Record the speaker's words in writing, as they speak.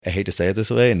I hate to say it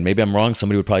this way, and maybe I'm wrong.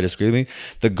 Somebody would probably disagree with me.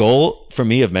 The goal for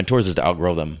me of mentors is to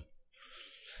outgrow them.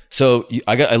 So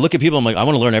I look at people, I'm like, I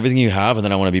want to learn everything you have, and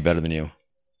then I want to be better than you,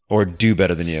 or do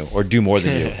better than you, or do more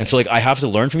than you. And so like I have to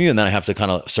learn from you, and then I have to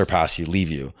kind of surpass you,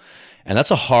 leave you. And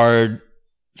that's a hard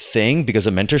thing because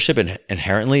a mentorship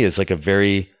inherently is like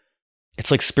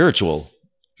it's like spiritual,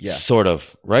 sort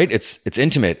of, right? It's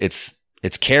intimate, it's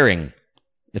caring,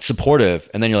 it's supportive,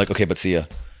 and then you're like, okay, but see ya.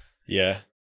 Yeah.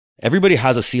 Everybody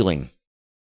has a ceiling.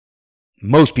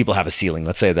 Most people have a ceiling.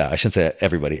 Let's say that. I shouldn't say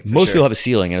everybody. Most people have a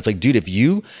ceiling. And it's like, dude, if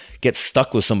you get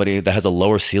stuck with somebody that has a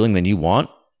lower ceiling than you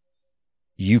want,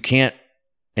 you can't,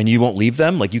 and you won't leave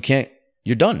them. Like you can't,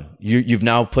 you're done. You've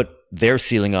now put their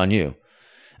ceiling on you.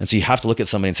 And so you have to look at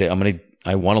somebody and say, I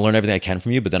want to learn everything I can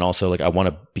from you, but then also like, I want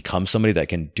to become somebody that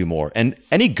can do more. And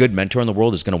any good mentor in the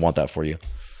world is going to want that for you.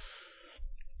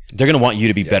 They're going to want you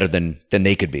to be better than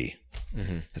they could be.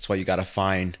 Mm-hmm. That's why you got to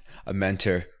find a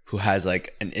mentor who has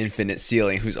like an infinite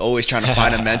ceiling, who's always trying to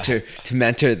find a mentor to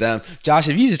mentor them. Josh,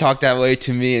 if you just talk that way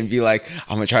to me and be like,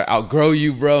 I'm going to try to outgrow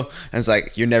you, bro. And it's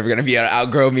like, you're never going to be able to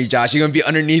outgrow me, Josh. You're going to be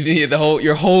underneath me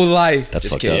your whole life. That's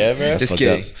just fucked kidding. up. Yeah, bro. Just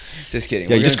kidding. Just kidding.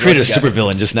 Yeah, you just created a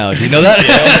supervillain just now. Do you know that?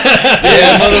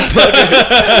 Yeah, motherfucker.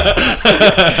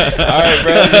 All right,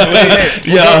 bro.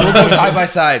 We're going side by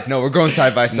side. No, we're going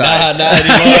side by side. Not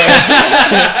anymore.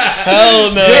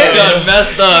 Hell no. You got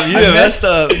messed up. You got messed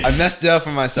up. I messed it up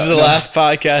for myself. This is the last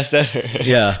podcast ever.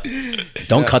 Yeah.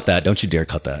 Don't cut that. Don't you dare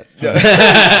cut that.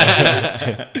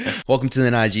 Welcome to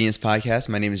the Not Genius Podcast.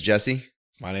 My name is Jesse.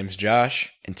 My name's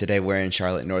Josh. And today we're in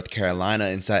Charlotte, North Carolina,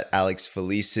 inside Alex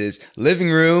Felice's living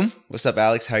room. What's up,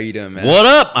 Alex? How are you doing, man? What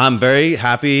up? I'm very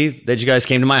happy that you guys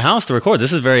came to my house to record.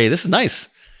 This is nice.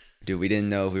 Dude, we didn't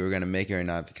know if we were going to make it or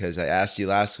not because I asked you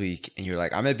last week and you were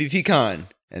like, I'm at BPCon.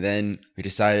 And then we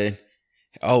decided,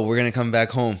 we're going to come back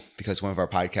home because one of our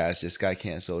podcasts just got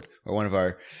canceled, or one of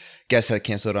our guests had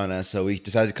canceled on us. So we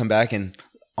decided to come back, and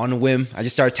on a whim, I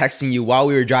just started texting you while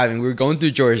we were driving. We were going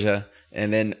through Georgia,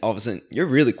 and then all of a sudden, you're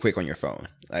really quick on your phone.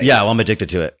 Like, yeah, well, I'm addicted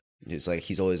to it. It's like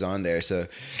he's always on there. So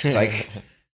it's like,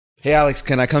 hey, Alex,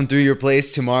 can I come through your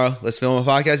place tomorrow? Let's film a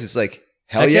podcast. It's like,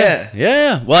 hell yeah.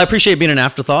 Yeah. Well, I appreciate being an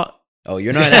afterthought. Oh,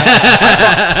 you're not an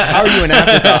afterthought. How are you an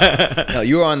afterthought? No,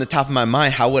 you were on the top of my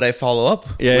mind. How would I follow up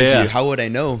with you? How would I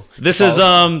know? This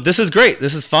is great.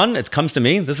 This is fun. It comes to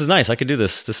me. This is nice. I could do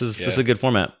this. This is a good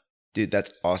format. Dude,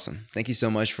 that's awesome. Thank you so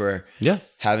much for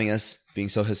having us, being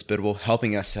so hospitable,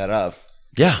 helping us set up.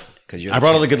 Yeah. I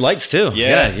brought all the good lights too.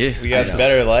 Yeah. We got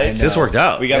better lights. This worked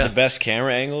out. We got the best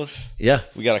camera angles. Yeah.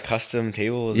 We got a custom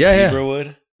table with zebra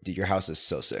wood. Dude, your house is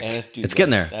so sick. And it's getting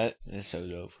there. That is so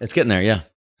dope. It's getting there, yeah.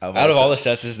 Out of all the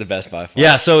sets, this is the best by far.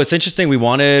 Yeah, so it's interesting.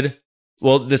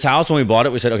 This house, when we bought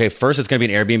it, we said, okay, first it's going to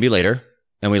be an Airbnb later.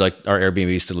 And we like our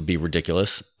Airbnbs to be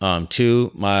ridiculous.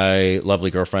 Two, my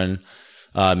lovely girlfriend,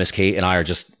 Miss Kate, and I are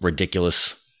just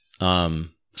ridiculous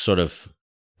sort of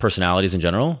personalities in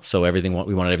general. So we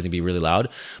wanted everything to be really loud.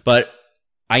 But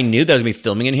I knew that I was going to be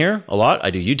filming in here a lot. I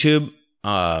do YouTube.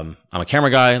 I'm a camera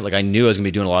guy. Like I knew I was going to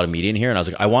be doing a lot of media in here. And I was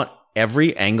like, I want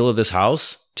every angle of this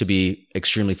house to be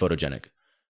extremely photogenic.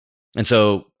 And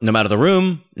so no matter the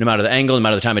room, no matter the angle, no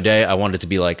matter the time of day, I wanted it to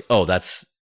be like, oh, that's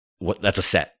a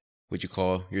set. Would you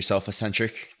call yourself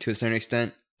eccentric to a certain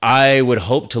extent? I would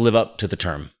hope to live up to the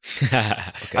term.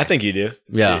 Okay. I think you do.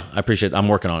 Yeah, Dude. I appreciate it. I'm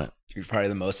working on it. You're probably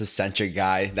the most eccentric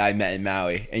guy that I met in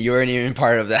Maui. And you weren't even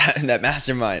part of that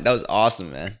mastermind. That was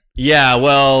awesome, man. Yeah,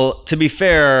 well, to be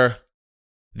fair,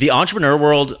 the entrepreneur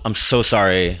world, I'm so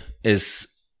sorry, is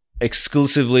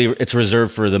it's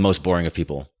reserved for the most boring of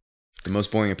people. The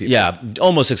most boring of people. Yeah,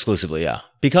 almost exclusively, yeah.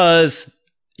 Because,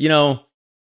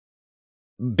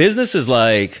 business is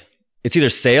like, it's either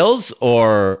sales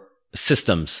or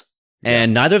systems.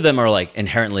 And neither of them are like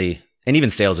inherently, and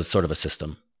even sales is sort of a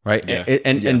system, right? Yeah.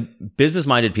 And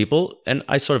business-minded people, and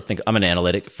I sort of think I'm an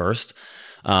analytic first.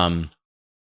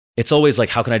 It's always like,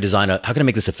 how can I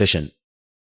make this efficient?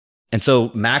 And so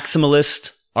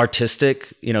maximalist,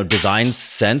 artistic, design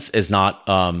sense is not,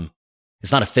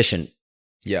 it's not efficient.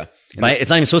 Yeah. It's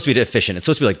not even supposed to be efficient. It's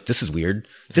supposed to be like, this is weird.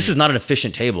 This is not an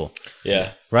efficient table.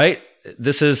 Yeah. Right?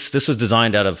 This was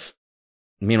designed out of,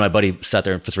 me and my buddy sat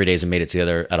there for 3 days and made it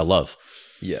together out of love.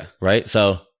 Yeah. Right?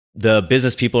 So the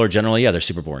business people are generally, they're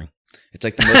super boring. It's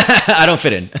like the most... I don't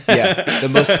fit in. Yeah.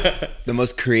 The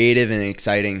most creative and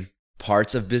exciting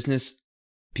parts of business,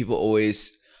 people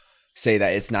always say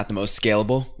that it's not the most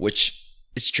scalable, which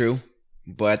is true.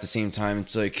 But at the same time,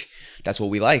 it's like, that's what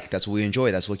we like. That's what we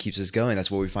enjoy. That's what keeps us going. That's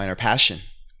where we find our passion.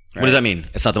 Right? What does that mean?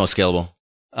 It's not the most scalable.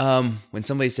 When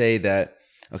somebody say that,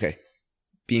 okay,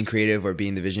 being creative or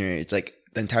being the visionary, it's like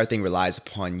the entire thing relies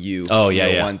upon you. Oh,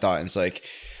 yeah, one thought. And it's like,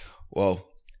 well,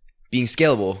 being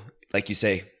scalable, like you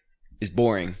say, is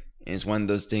boring. And it's one of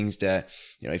those things that,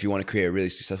 if you want to create a really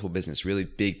successful business, really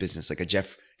big business, like a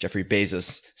Jeffrey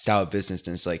Bezos style of business,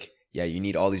 then it's like, yeah, you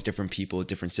need all these different people,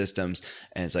 different systems.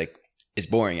 And it's like, it's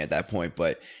boring at that point.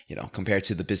 But, compared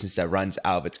to the business that runs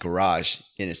out of its garage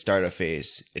in its startup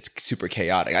phase, it's super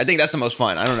chaotic. I think that's the most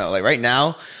fun. I don't know. Like right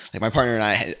now, like my partner and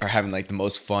I are having like the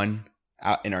most fun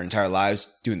out in our entire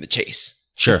lives doing the chase.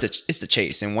 Sure. It's the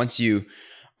chase. And once you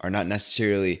are not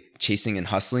necessarily chasing and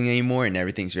hustling anymore and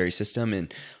everything's very system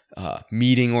and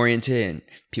meeting oriented and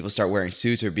people start wearing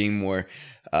suits or being more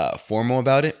formal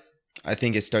about it, I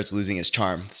think it starts losing its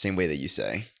charm the same way that you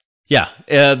say. Yeah.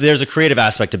 There's a creative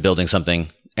aspect to building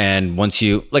something. And once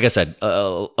you, like I said,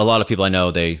 a lot of people I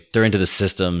know, they're into the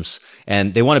systems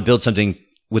and they want to build something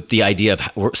with the idea of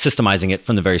systemizing it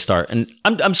from the very start. And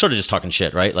I'm sort of just talking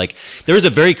shit, right? Like there is a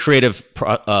very creative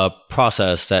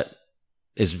process that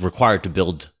is required to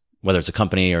build, whether it's a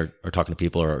company or talking to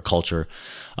people or a culture.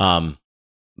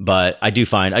 But I do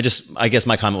find, I guess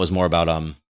my comment was more about,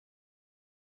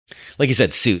 like you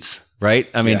said, suits, right?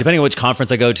 I mean, depending on which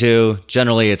conference I go to,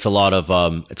 generally it's a lot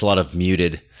of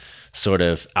muted sort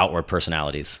of outward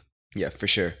personalities. Yeah, for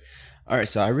sure. All right,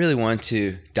 so I really want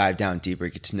to dive down deeper,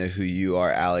 get to know who you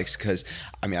are, Alex, because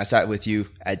I sat with you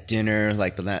at dinner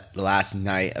like the last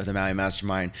night of the Maui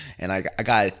Mastermind, and I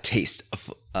got a taste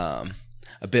of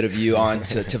a bit of you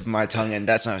onto the tip of my tongue, and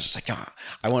that's when I was just like,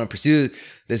 I want to pursue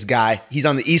this guy. He's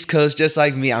on the East Coast just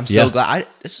like me. I'm so glad.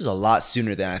 This was a lot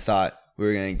sooner than I thought we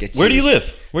were going to get to. Where do you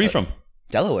live? Where are you from?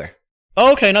 Delaware.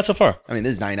 Oh, okay, not so far. This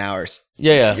is 9 hours.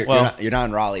 Yeah. You're not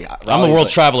in Raleigh. I'm a world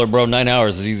traveler, bro. 9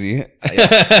 hours is easy.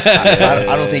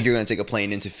 I don't think you're going to take a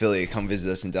plane into Philly and come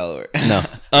visit us in Delaware.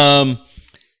 No.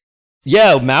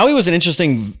 Yeah, Maui was an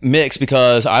interesting mix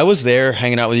because I was there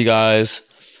hanging out with you guys,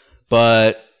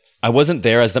 but I wasn't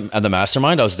there as the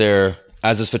mastermind. I was there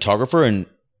as this photographer, and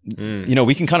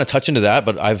we can kind of touch into that.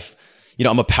 But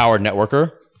I'm a power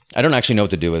networker. I don't actually know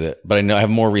what to do with it, but I know I have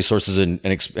more resources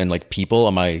and like people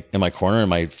in my corner in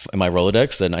my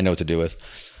Rolodex than I know what to do with.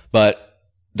 But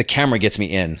the camera gets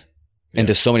me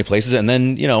into so many places, and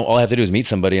then all I have to do is meet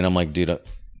somebody, and I'm like, dude.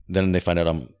 Then they find out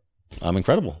I'm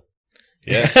incredible.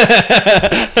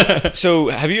 Yeah. So,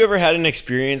 have you ever had an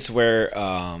experience where,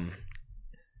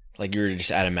 like, you were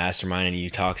just at a mastermind and you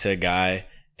talk to a guy,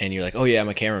 and you're like, "Oh yeah, I'm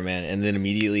a cameraman," and then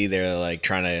immediately they're like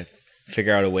trying to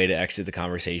figure out a way to exit the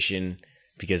conversation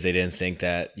because they didn't think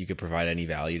that you could provide any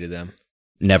value to them?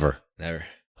 Never.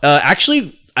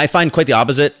 Actually, I find quite the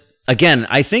opposite. Again,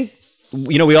 I think,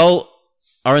 we all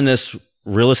are in this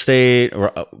real estate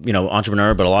or,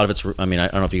 entrepreneur, but a lot of it's, I don't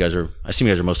know if you guys I assume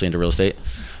you guys are mostly into real estate.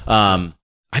 I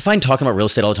find talking about real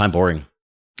estate all the time boring.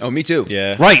 Oh, me too.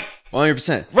 Yeah. Right.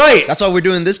 100%. Right. That's why we're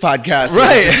doing this podcast.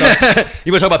 Right.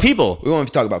 You want to talk about people. We want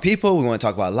to talk about people. We want to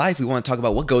talk about life. We want to talk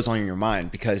about what goes on in your mind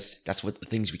because that's what the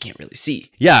things we can't really see.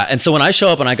 Yeah. And so when I show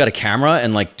up and I got a camera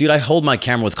and like, dude, I hold my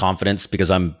camera with confidence because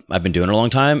I've been doing it a long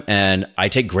time and I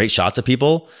take great shots of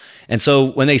people. And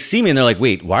so when they see me and they're like,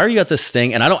 wait, why are you at this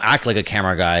thing? And I don't act like a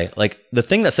camera guy. Like the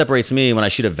thing that separates me when I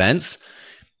shoot events,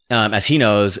 as he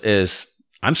knows, is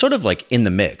I'm sort of like in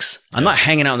the mix. I'm not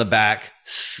hanging out in the back,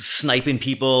 sniping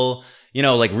people,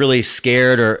 like really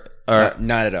scared or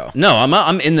not at all. No,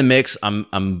 I'm in the mix.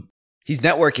 He's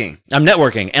networking. I'm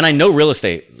networking and I know real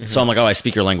estate. Mm-hmm. So I'm like, I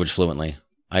speak your language fluently.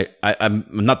 I'm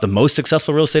not the most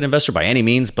successful real estate investor by any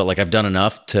means, but like I've done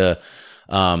enough to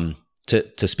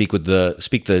speak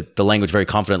the language very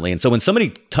confidently. And so when somebody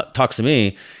talks to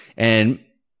me and,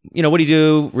 what do you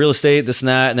do? Real estate, this and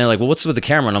that. And they're like, well, what's with the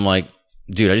camera? And I'm like,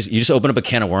 dude, you just open up a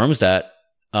can of worms that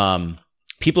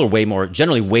people are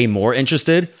generally way more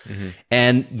interested. Mm-hmm.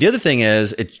 And the other thing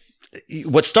is,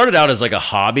 what started out as like a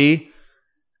hobby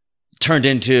turned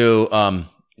into,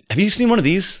 have you seen one of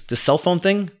these? This cell phone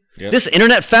thing? Yep. This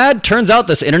internet fad? Turns out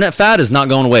this internet fad is not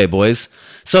going away, boys.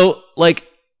 So like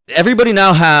everybody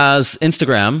now has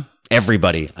Instagram.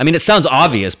 Everybody. It sounds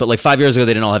obvious, but like 5 years ago,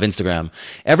 they didn't all have Instagram.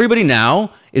 Everybody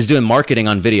now is doing marketing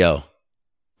on video.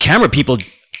 Camera people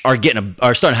are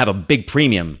starting to have a big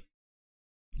premium,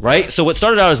 right? So what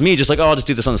started out as me just like, oh, I'll just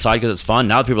do this on the side because it's fun.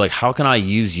 Now people are like, how can I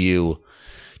use you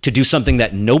to do something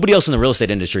that nobody else in the real estate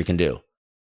industry can do?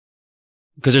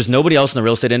 Because there's nobody else in the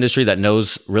real estate industry that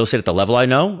knows real estate at the level I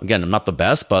know. Again, I'm not the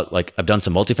best, but like I've done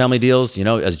some multifamily deals,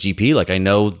 as GP, like I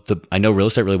know real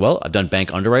estate really well. I've done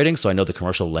bank underwriting, so I know the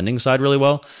commercial lending side really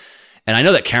well. And I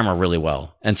know that camera really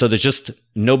well. And so there's just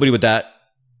nobody with that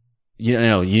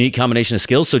unique combination of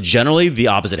skills. So generally the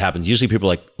opposite happens. Usually people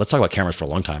are like, let's talk about cameras for a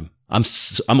long time. I'm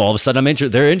all of a sudden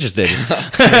they're interested.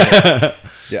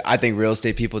 Yeah, I think real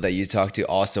estate people that you talk to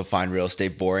also find real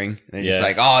estate boring. They're just Yeah.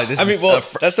 like, oh, this I mean, is well,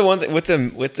 that's the one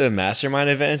thing with the mastermind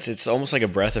events. It's almost like a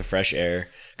breath of fresh air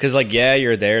because, like, yeah,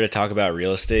 you're there to talk about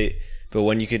real estate, but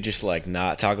when you could just like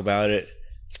not talk about it,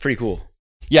 it's pretty cool.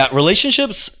 Yeah,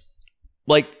 relationships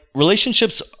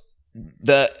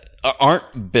that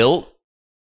aren't built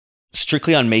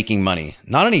strictly on making money.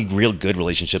 Not any real good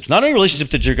relationships. Not any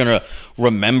relationships that you're going to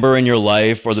remember in your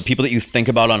life, or the people that you think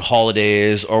about on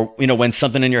holidays, or, you know, when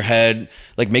something in your head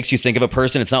like makes you think of a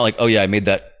person. It's not like, oh yeah, I made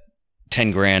that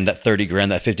 10 grand, that 30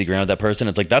 grand, that 50 grand with that person.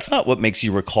 It's like, that's not what makes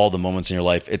you recall the moments in your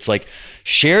life. It's like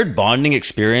shared bonding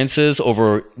experiences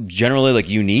over generally like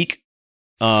unique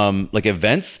like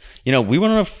events. You know, we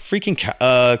went on a freaking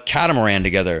catamaran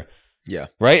together. Yeah.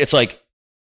 Right? It's like,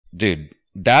 dude,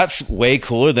 that's way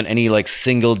cooler than any like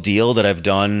single deal that I've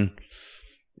done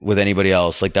with anybody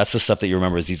else. Like, that's the stuff that you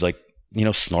remember, is these, like, you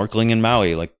know, snorkeling in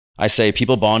Maui. Like I say,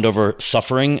 people bond over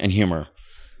suffering and humor,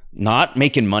 not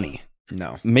making money.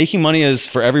 No. Making money is,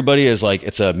 for everybody, is like,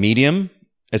 it's a medium,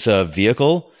 it's a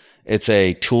vehicle, it's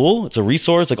a tool, it's a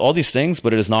resource, like all these things,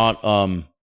 but it is not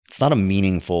it's not a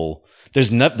meaningful. There's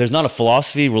not a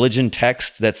philosophy, religion,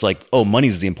 text that's like, oh,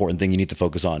 money's the important thing you need to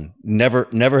focus on. Never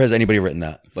has anybody written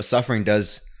that. But suffering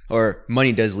does, or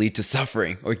money does lead to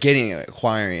suffering, or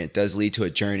acquiring it does lead to a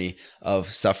journey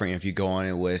of suffering. If you go on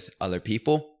it with other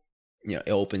people, you know,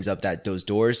 it opens up those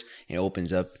doors, and it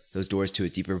opens up those doors to a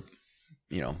deeper,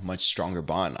 you know, much stronger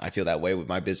bond. I feel that way with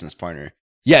my business partner.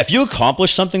 Yeah, if you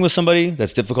accomplish something with somebody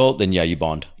that's difficult, then yeah, you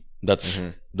bond. That's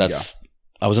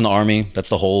I was in the Army. That's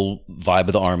the whole vibe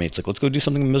of the Army. It's like, let's go do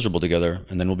something miserable together,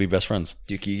 and then we'll be best friends.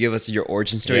 Dude, can you give us your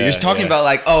origin story? Yeah, you're just talking about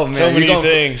like, oh man, so many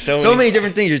things, so many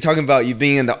different things. You're talking about you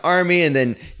being in the Army, and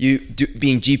then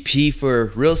being GP for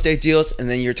real estate deals, and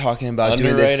then you're talking about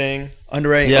doing this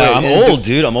underwriting. Yeah, I'm old,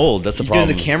 dude. I'm old. That's the problem.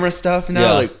 Doing the camera stuff now.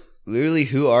 Yeah. Like, literally,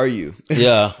 who are you?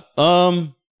 Yeah.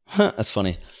 That's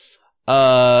funny.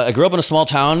 I grew up in a small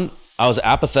town. I was an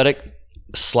apathetic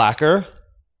slacker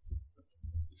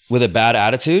with a bad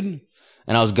attitude,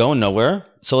 and I was going nowhere.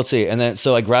 So let's see. And then,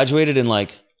 so I graduated in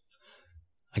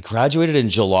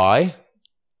July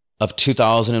of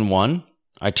 2001.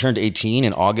 I turned 18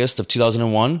 in August of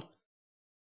 2001.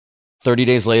 30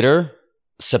 days later,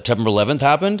 September 11th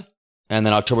happened. And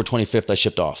then October 25th, I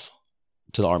shipped off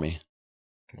to the Army.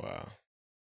 Wow.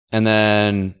 And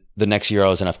then the next year I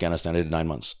was in Afghanistan. I did 9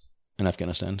 months in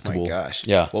Afghanistan. Kabul. My gosh.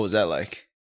 Yeah. What was that like?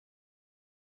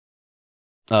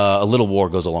 A little war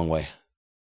goes a long way.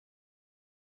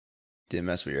 Didn't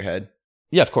mess with your head?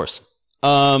 Yeah, of course.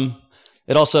 It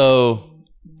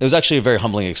was actually a very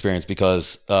humbling experience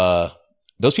because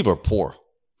those people are poor,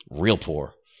 real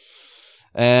poor.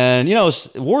 And, you know,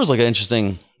 war is like an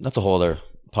interesting, that's a whole other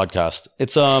podcast.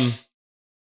 It's,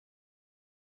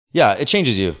 yeah, it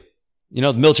changes you. You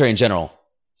know, the military in general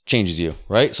changes you,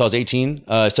 right? So I was 18.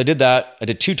 So I did that. I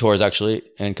did 2 tours actually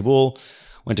in Kabul,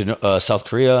 went to South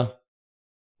Korea,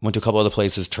 went to a couple other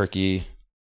places, Turkey.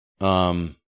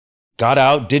 Got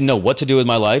out, didn't know what to do with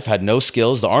my life, had no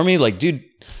skills. The Army, like, dude,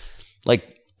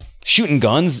 like, shooting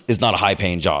guns is not a high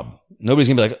paying job. Nobody's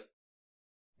gonna be like,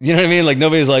 you know what I mean? Like,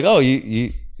 nobody's like, oh,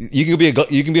 you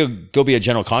can go be a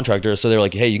general contractor. So they're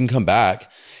like, hey, you can come back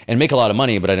and make a lot of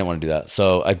money, but I didn't want to do that.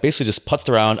 So I basically just putzed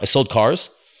around. I sold cars,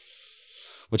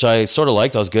 which I sort of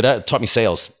liked. I was good at. It taught me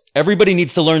sales. Everybody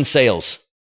needs to learn sales.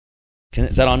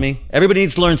 Is that on me? Everybody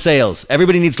needs to learn sales.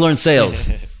 Everybody needs to learn sales.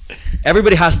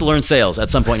 Everybody has to learn sales at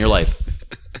some point in your life.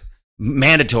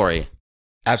 Mandatory.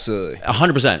 Absolutely.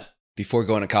 100%. Before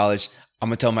going to college, I'm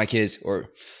going to tell my kids, or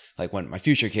like my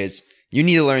future kids, you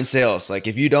need to learn sales. Like,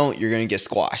 if you don't, you're going to get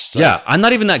squashed. Like, yeah, I'm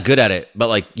not even that good at it, but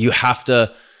like, you have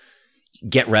to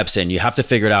get reps in. You have to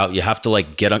figure it out. You have to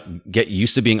like get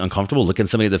used to being uncomfortable, looking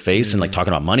somebody in the face and like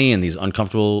talking about money and these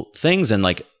uncomfortable things. And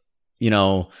like, you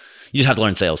know, you just have to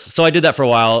learn sales. So I did that for a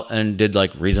while and did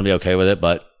like reasonably okay with it.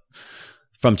 But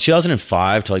from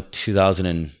 2005 to like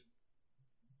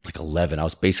 2011, I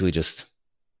was basically just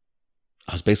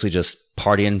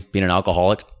partying, being an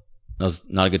alcoholic. That was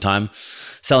not a good time.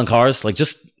 Selling cars, like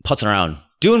just putzing around,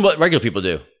 doing what regular people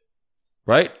do,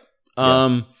 right?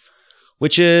 Yeah.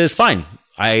 Which is fine.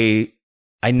 I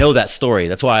know that story.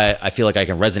 That's why I feel like I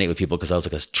can resonate with people, because I was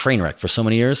like a train wreck for so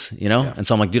many years, you know? Yeah. And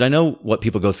so I'm like, dude, I know what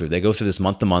people go through. They go through this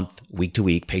month to month, week to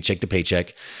week, paycheck to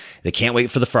paycheck. They can't wait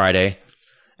for the Friday.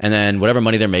 And then whatever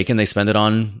money they're making, they spend it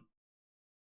on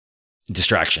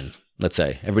distraction, let's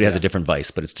say. Everybody has a different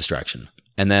vice, but it's distraction.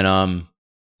 And then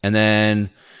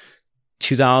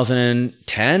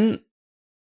 2010,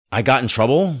 I got in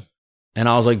trouble, and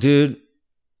I was like, dude,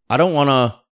 I don't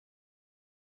want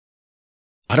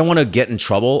to get in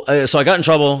trouble. So I got in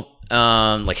trouble.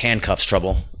 like handcuffs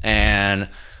trouble. And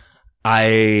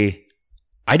I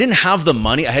didn't have the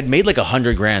money. I had made like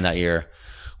 $100,000 that year,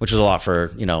 which was a lot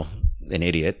for, an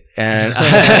idiot. And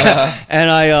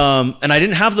and I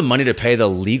didn't have the money to pay the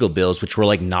legal bills, which were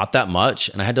like not that much.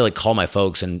 And I had to like call my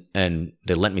folks and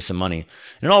they lent me some money,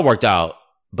 and it all worked out.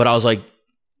 But I was like,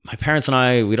 my parents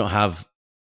and we don't have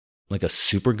like a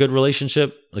super good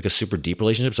relationship, like a super deep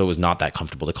relationship. So it was not that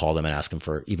comfortable to call them and ask them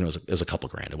for, even it was a couple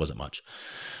grand. It wasn't much.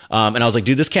 And I was like,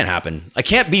 dude, this can't happen. I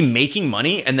can't be making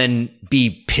money and then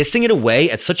be pissing it away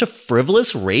at such a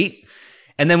frivolous rate.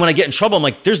 And then when I get in trouble, I'm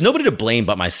like, there's nobody to blame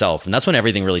but myself. And that's when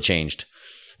everything really changed.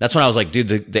 That's when I was like,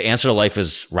 dude, the answer to life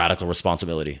is radical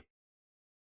responsibility.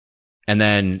 And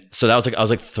then, so that was like, I was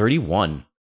like 31.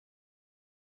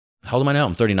 How old am I now?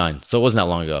 I'm 39. So it wasn't that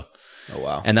long ago. Oh,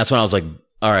 wow. And that's when I was like,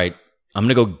 all right, I'm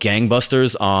going to go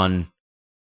gangbusters on,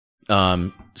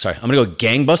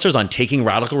 taking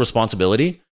radical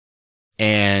responsibility.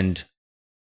 And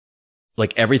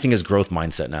like everything is growth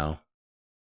mindset now.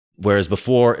 Whereas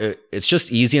before, it's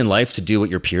just easy in life to do what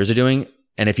your peers are doing.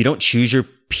 And if you don't choose your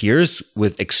peers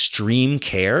with extreme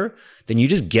care, then you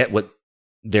just get what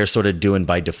they're sort of doing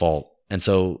by default. And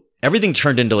so everything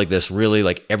turned into like this really,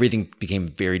 like everything became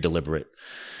very deliberate.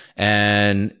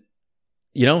 And,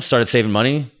 started saving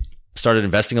money, started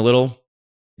investing a little.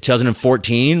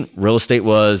 2014, real estate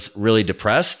was really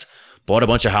depressed. Bought a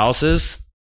bunch of houses.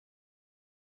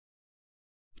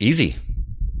 Easy.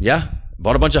 Yeah.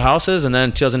 Bought a bunch of houses. And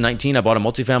then 2019, I bought a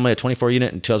multifamily, a 24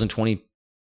 unit. In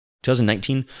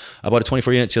 2019, I bought a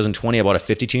 24 unit. 2020, I bought a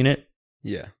 52 unit.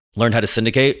 Yeah. Learned how to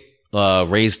syndicate,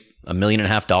 raised $1.5 million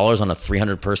on a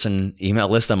 300 person email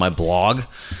list on my blog.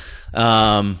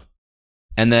 And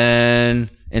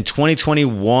then in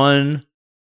 2021,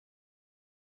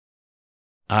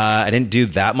 I didn't do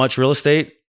that much real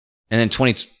estate. And then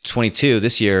 2022,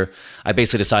 this year, I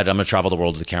basically decided I'm going to travel the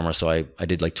world with the camera. So I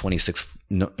did like 20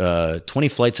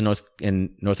 flights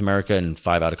in North America and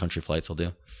 5 out of country flights I'll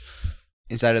do.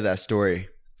 Inside of that story,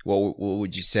 what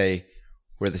would you say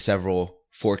were the several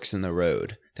forks in the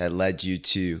road that led you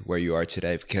to where you are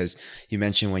today? Because you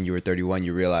mentioned when you were 31,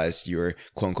 you realized you were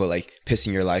quote unquote like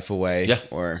pissing your life away. Yeah.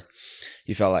 Or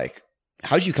you felt like,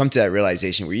 how did you come to that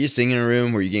realization? Were you sitting in a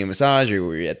room? Were you getting a massage? Or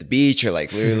were you at the beach? Or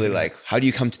like literally like, how do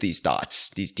you come to these thoughts,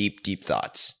 these deep, deep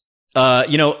thoughts?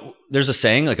 There's a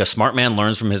saying, like a smart man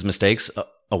learns from his mistakes.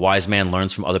 A wise man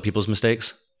learns from other people's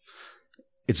mistakes.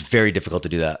 It's very difficult to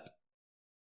do that.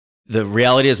 The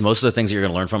reality is most of the things that you're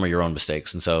going to learn from are your own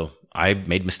mistakes. And so I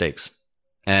made mistakes.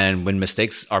 And when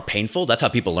mistakes are painful, that's how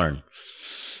people learn.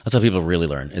 That's how people really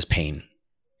learn, is pain.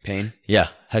 Pain? Yeah.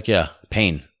 Heck yeah.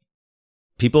 Pain.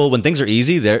 People, when things are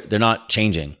easy, they're not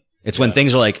changing. It's when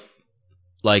things are like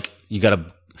you got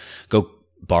to go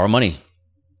borrow money,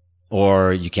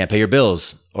 or you can't pay your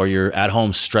bills, or you're at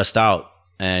home stressed out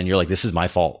and you're like, this is my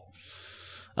fault.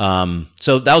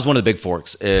 So that was one of the big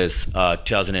forks, is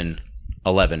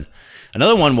 2011.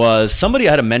 Another one was somebody,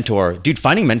 I had a mentor. Dude,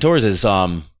 finding mentors is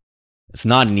it's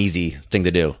not an easy thing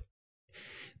to do,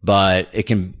 but it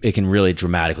can really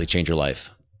dramatically change your life.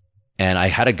 And I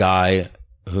had a guy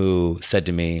who said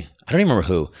to me, I don't even remember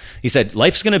who, he said,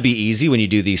 life's going to be easy when you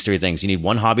do these 3 things. You need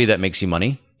one hobby that makes you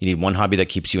money. You need one hobby that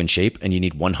keeps you in shape, and you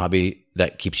need one hobby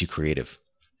that keeps you creative.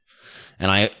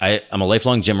 And I'm a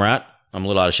lifelong gym rat. I'm a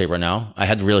little out of shape right now. I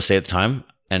had real estate at the time,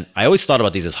 and I always thought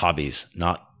about these as hobbies. I'm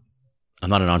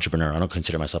not an entrepreneur. I don't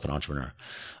consider myself an entrepreneur.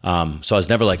 So I was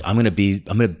never like, I'm going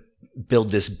to build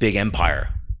this big empire.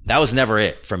 That was never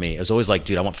it for me. It was always like,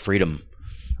 dude, I want freedom.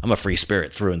 I'm a free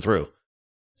spirit through and through.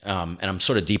 And I'm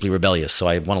sort of deeply rebellious. So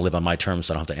I want to live on my terms.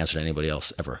 So I don't have to answer to anybody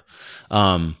else ever.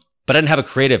 But I didn't have a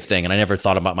creative thing, and I never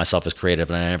thought about myself as creative,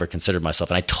 and I never considered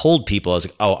myself. And I told people, I was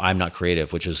like, oh, I'm not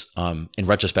creative, which is, in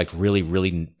retrospect, really,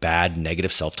 really bad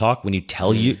negative self-talk. When you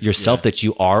tell yourself that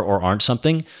you are or aren't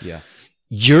something,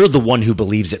 you're the one who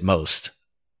believes it most.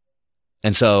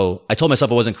 And so I told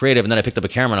myself I wasn't creative, and then I picked up a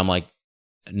camera and I'm like,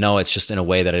 no, it's just in a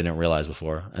way that I didn't realize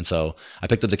before. And so I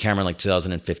picked up the camera in like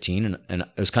 2015, and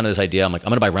it was kind of this idea. I'm like, I'm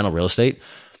going to buy rental real estate.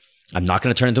 I'm not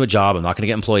going to turn it into a job. I'm not going to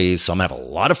get employees. So I'm going to have a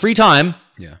lot of free time.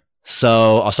 Yeah.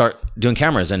 So I'll start doing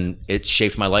cameras, and it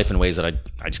shaped my life in ways that I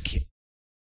just can't,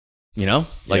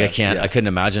 I couldn't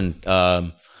imagine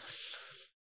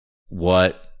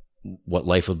what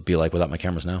life would be like without my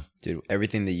cameras now. Dude,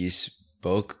 everything that you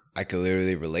spoke, I could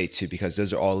literally relate to, because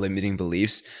those are all limiting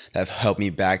beliefs that have helped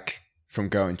me back from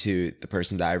growing to the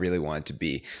person that I really wanted to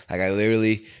be. Like, I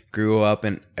literally grew up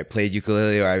and I played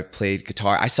ukulele, or I played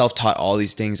guitar. I self-taught all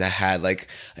these things. I had like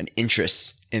an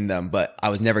interest in them, but I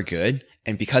was never good.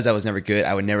 And because I was never good,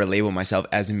 I would never label myself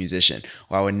as a musician,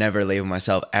 or I would never label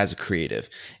myself as a creative.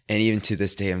 And even to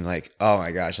this day, I'm like, oh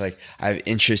my gosh, like I have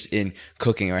interest in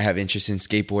cooking, or I have interest in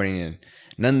skateboarding, and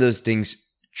none of those things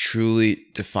truly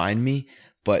define me.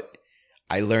 But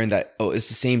I learned that, it's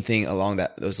the same thing along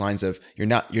those lines of you're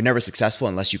never successful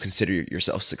unless you consider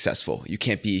yourself successful. You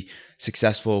can't be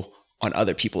successful on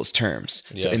other people's terms.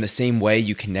 Yeah. So in the same way,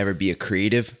 you can never be a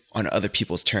creative on other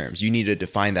people's terms. You need to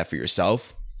define that for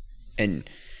yourself and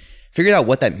figure out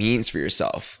what that means for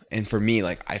yourself. And for me,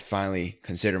 like I finally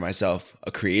consider myself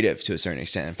a creative to a certain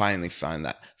extent, and finally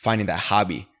finding that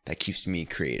hobby that keeps me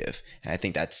creative. And I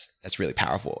think that's really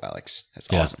powerful, Alex.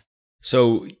 That's awesome.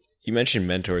 So you mentioned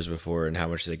mentors before and how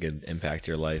much they could impact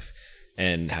your life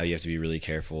and how you have to be really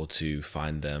careful to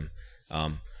find them.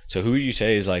 So who would you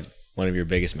say is like one of your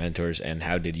biggest mentors, and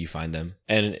how did you find them?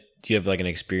 And do you have like an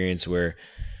experience where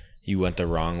you went the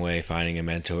wrong way finding a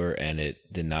mentor and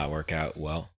it did not work out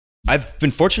well? I've been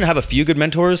fortunate to have a few good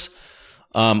mentors.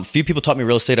 A few people taught me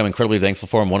real estate. I'm incredibly thankful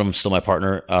for them. One of them is still my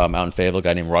partner out in Fayetteville, a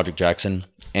guy named Roderick Jackson.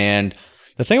 And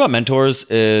the thing about mentors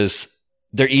is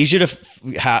they're easier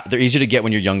to get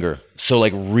when you're younger. So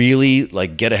like really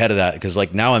like get ahead of that, because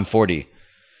like now I'm 40,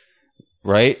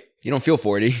 right? You don't feel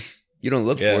 40. You don't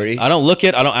look 40. I don't look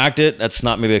it. I don't act it. That's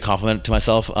not maybe a compliment to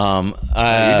myself.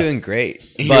 You're doing great.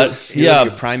 But you're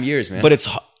your prime years, man. But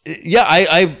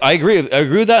I agree. I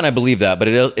agree with that, and I believe that. But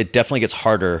it definitely gets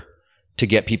harder to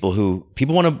get people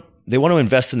want to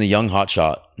invest in the young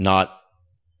hotshot, not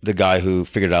the guy who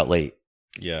figured it out late.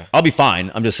 Yeah, I'll be fine.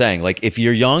 I'm just saying, like, if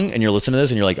you're young and you're listening to this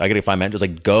and you're like, I got to find mentors,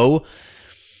 like go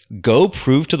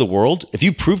prove to the world. If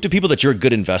you prove to people that you're a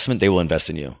good investment, they will invest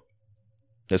in you.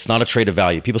 It's not a trade of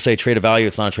value. People say trade of value.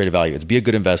 It's not a trade of value. It's be a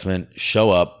good investment,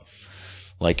 show up,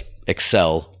 like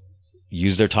excel,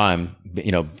 use their time,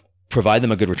 provide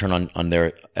them a good return on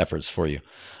their efforts for you.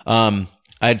 I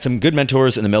had some good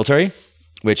mentors in the military,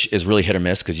 which is really hit or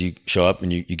miss because you show up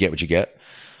and you get what you get.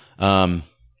 And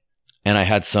I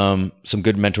had some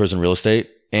good mentors in real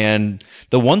estate. And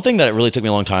the one thing that really took me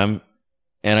a long time,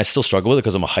 and I still struggle with it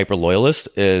because I'm a hyper loyalist,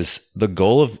 is the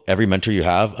goal of every mentor you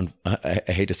have. And I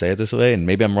hate to say it this way, and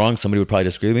maybe I'm wrong. Somebody would probably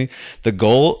disagree with me. The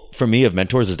goal for me of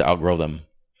mentors is to outgrow them.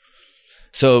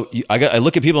 So I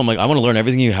look at people, I'm like, I want to learn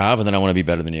everything you have, and then I want to be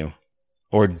better than you,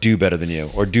 or do better than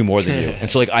you, or do more than you. And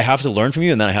so like I have to learn from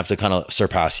you, and then I have to kind of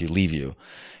surpass you, leave you.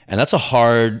 And that's a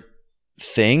hard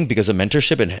thing because a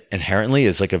mentorship inherently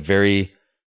is like it's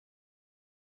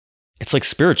like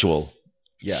spiritual.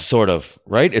 Yeah. Sort of,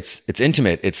 right? It's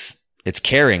intimate. It's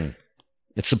caring.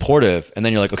 It's supportive. And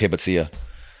then you're like, okay, but see ya.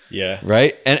 Yeah.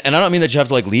 Right. And I don't mean that you have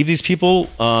to like leave these people.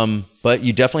 But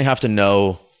you definitely have to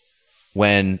know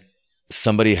when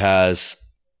somebody has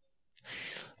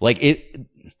like it.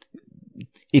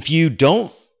 If you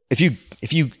learn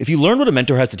what a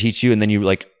mentor has to teach you, and then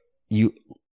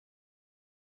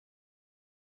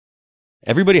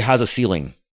everybody has a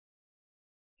ceiling.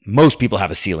 Most people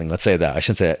have a ceiling. Let's say that. I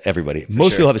shouldn't say everybody.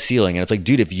 Most people have a ceiling. And it's like,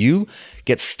 dude, if you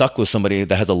get stuck with somebody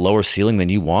that has a lower ceiling than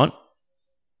you want,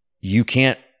 you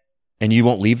can't, and you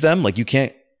won't leave them. Like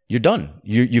you're done.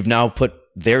 You've now put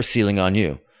their ceiling on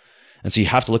you. And so you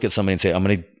have to look at somebody and say, I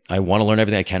want to learn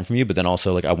everything I can from you, but then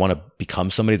also like, I want to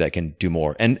become somebody that can do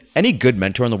more. And any good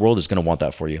mentor in the world is going to want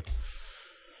that for you.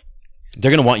 They're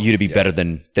going to want you to be better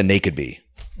than they could be.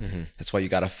 Mm-hmm. That's why you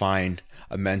got to find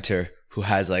a mentor who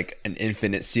has like an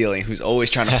infinite ceiling, who's always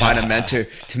trying to find a mentor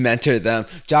to mentor them.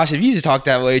 Josh, if you just talk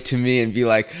that way to me and be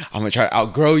like, I'm gonna try to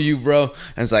outgrow you, bro.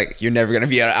 And it's like, you're never gonna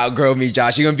be able to outgrow me,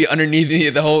 Josh. You're gonna be underneath me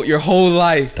your whole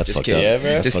life. That's just kidding. Yeah,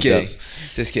 bro. Just kidding.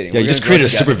 Just kidding. Yeah, you just created a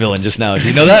supervillain just now. Do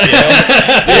you know that?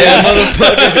 Yeah,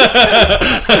 motherfucker.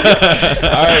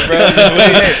 All right, bro.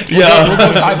 We're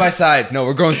going side by side. No,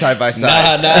 we're going side by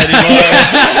side. Not anymore.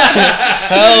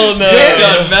 Hell no. You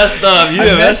got messed up. You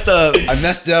messed up. I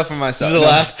messed it up for myself. This is the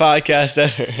last podcast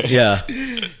ever. Yeah.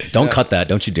 Don't cut that.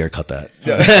 Don't you dare cut that.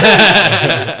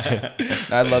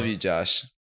 I love you, Josh.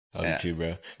 Love you too,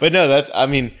 bro. But no,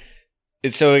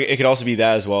 it could also be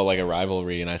that as well, like a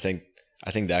rivalry, and I think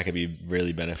that could be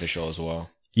really beneficial as well.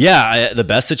 Yeah, the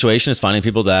best situation is finding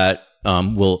people that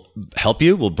will help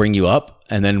you, will bring you up,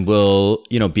 and then will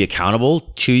be accountable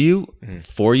to you,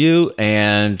 for you,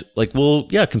 and like we'll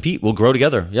compete, we'll grow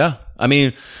together. Yeah, I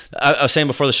mean, I was saying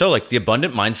before the show, like the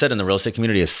abundant mindset in the real estate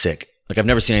community is sick. Like I've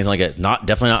never seen anything like it.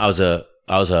 Definitely not.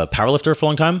 I was a power lifter for a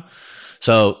long time,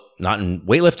 so not in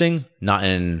weightlifting, not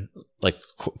in like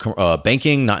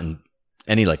banking, not in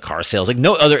any like car sales, like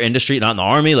no other industry, not in the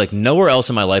army, like nowhere else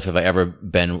in my life have I ever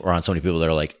been around so many people that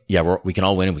are like, yeah, we can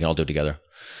all win and we can all do it together.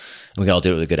 And we can all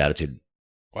do it with a good attitude.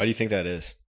 Why do you think that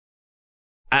is?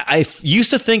 I used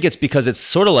to think it's because it's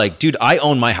sort of like, dude, I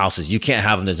own my houses. You can't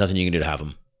have them. There's nothing you can do to have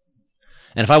them.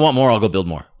 And if I want more, I'll go build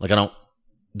more. Like I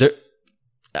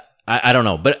don't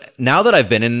know. But now that I've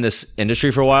been in this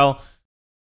industry for a while,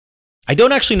 I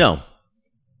don't actually know.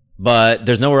 But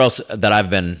there's nowhere else that I've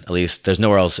been, at least, there's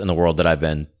nowhere else in the world that I've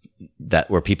been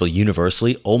where people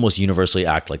almost universally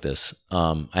act like this.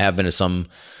 I have been to some,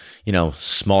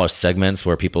 smaller segments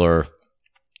where people are,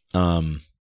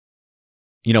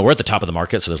 we're at the top of the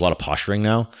market, so there's a lot of posturing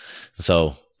now.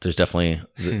 So there's definitely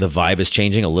the vibe is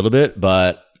changing a little bit,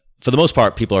 but for the most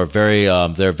part, people are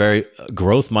they're very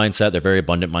growth mindset, they're very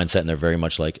abundant mindset, and they're very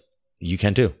much like, you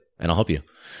can too, and I'll help you,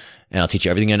 and I'll teach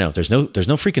you everything I know. There's no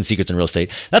freaking secrets in real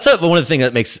estate. That's one of the things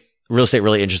that makes real estate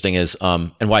really interesting is,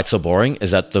 and why it's so boring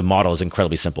is that the model is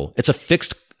incredibly simple. It's a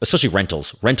fixed, especially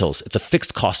rentals. It's a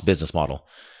fixed cost business model.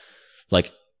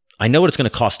 Like, I know what it's going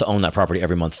to cost to own that property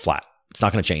every month flat. It's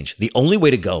not going to change. The only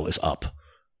way to go is up.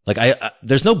 Like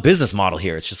there's no business model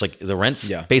here. It's just like the rent's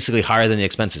basically higher than the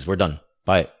expenses. We're done.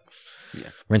 Buy it. Yeah.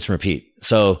 Rinse and repeat.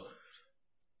 So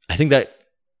I think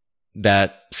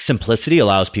that simplicity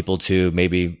allows people to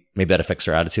maybe that affects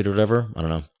their attitude or whatever. I don't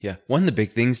know. Yeah. One of the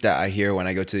big things that I hear when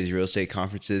I go to these real estate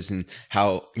conferences and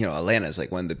how, Atlanta is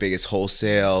like one of the biggest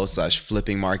wholesale /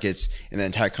 flipping markets in the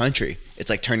entire country. It's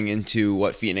like turning into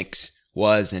what Phoenix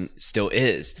was and still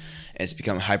is. And it's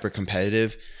become hyper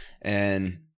competitive.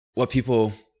 And what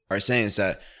people are saying is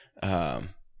that,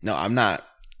 no, I'm not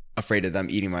afraid of them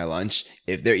eating my lunch.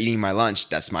 If they're eating my lunch,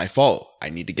 that's my fault. I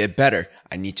need to get better.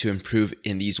 I need to improve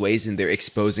in these ways, and they're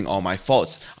exposing all my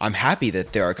faults. I'm happy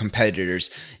that there are competitors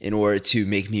in order to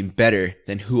make me better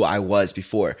than who I was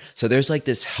before. So there's like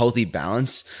this healthy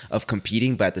balance of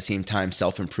competing, but at the same time,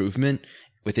 self-improvement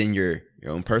within your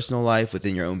own personal life,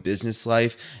 within your own business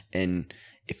life. And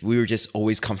if we were just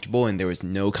always comfortable and there was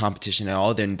no competition at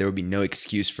all, then there would be no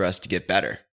excuse for us to get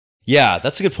better. Yeah,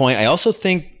 that's a good point. I also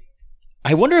think,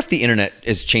 I wonder if the internet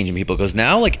is changing people, because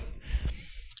now, like,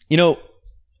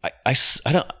 I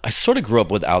sort of grew up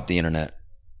without the internet.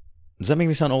 Does that make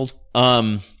me sound old?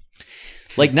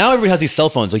 Like, now everybody has these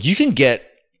cell phones. Like, you can get,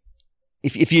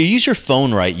 if you use your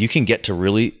phone right, you can get to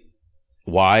really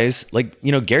wise, like,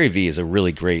 Gary Vee is a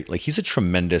really great, like, he's a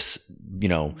tremendous,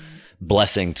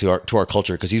 blessing to our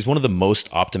culture, because he's one of the most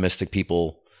optimistic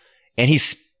people, and he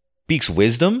speaks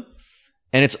wisdom,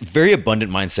 and it's very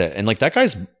abundant mindset. And like, that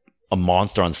guy's a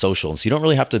monster on social. And so you don't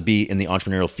really have to be in the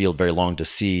entrepreneurial field very long to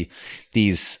see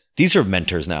these are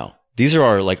mentors now. These are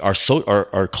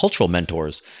our cultural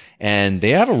mentors, and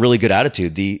they have a really good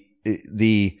attitude.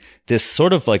 This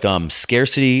sort of like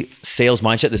scarcity sales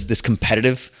mindset, this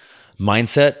competitive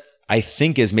mindset, I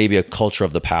think is maybe a culture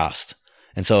of the past.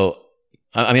 And so,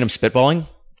 I mean, I'm spitballing,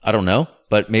 I don't know,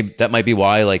 but maybe that might be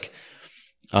why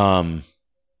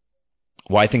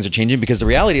why things are changing, because the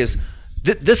reality is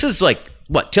this is like,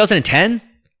 what, 2010?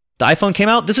 The iPhone came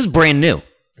out? This is brand new.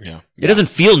 Yeah. It doesn't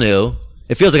feel new.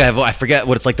 It feels like I forget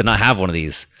what it's like to not have one of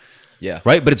these. Yeah.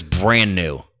 Right? But it's brand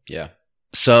new. Yeah.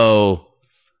 So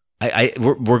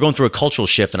we're going through a cultural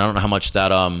shift, and I don't know how much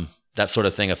that sort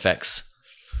of thing affects,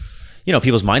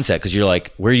 people's mindset, because you're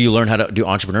like, where do you learn how to do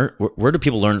where do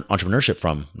people learn entrepreneurship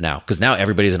from now? Because now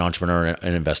everybody's an entrepreneur and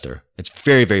an investor. It's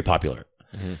very, very popular.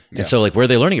 Mm-hmm. Yeah. And so, like, where are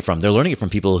they learning it from? They're learning it from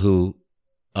people who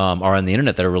are on the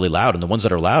internet that are really loud, and the ones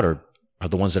that are loud are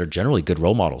the ones that are generally good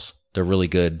role models. They're really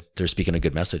good. They're speaking a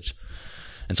good message.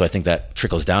 And so I think that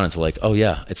trickles down into like, oh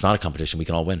yeah, it's not a competition. We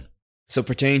can all win. So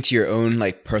pertaining to your own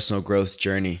like personal growth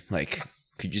journey, like,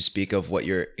 could you speak of what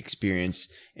your experience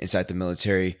inside the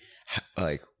military,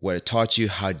 like what it taught you?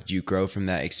 How did you grow from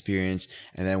that experience?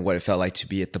 And then what it felt like to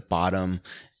be at the bottom,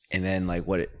 and then like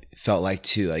what it felt like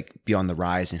to like be on the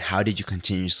rise, and how did you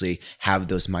continuously have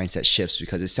those mindset shifts?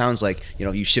 Because it sounds like,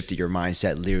 you shifted your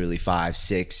mindset literally 5,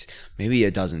 6, maybe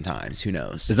a dozen times. Who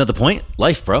knows? Isn't that the point?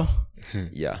 Life, bro.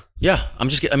 Yeah. Yeah. I'm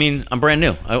brand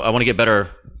new. I want to get better.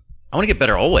 I want to get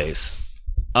better always.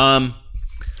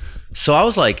 So I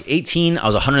was like 18. I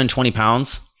was 120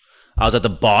 pounds. I was at the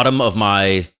bottom of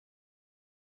my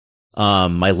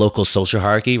local social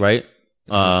hierarchy, right?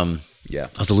 Yeah.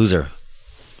 I was a loser.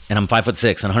 And I'm 5'6"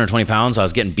 and 120 pounds. I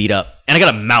was getting beat up, and I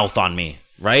got a mouth on me,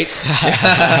 right?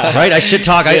 Right? I shit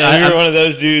talk. You're one of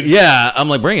those dudes. Yeah. I'm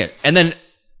like, bring it. And then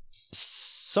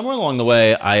somewhere along the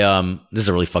way, this is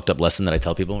a really fucked up lesson that I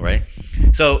tell people, right?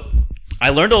 So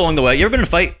I learned along the way. You ever been in a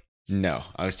fight? No,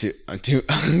 I'm too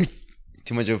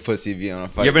much of a pussy to be on a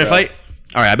fight. You ever been in a fight?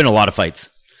 All right, I've been in a lot of fights.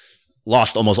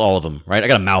 Lost almost all of them, right? I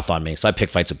got a mouth on me, so I pick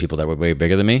fights with people that were way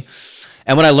bigger than me.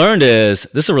 And what I learned is,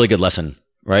 this is a really good lesson,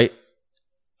 right?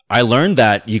 I learned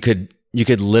that you could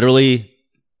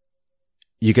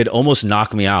almost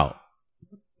knock me out,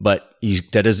 but you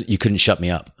couldn't shut me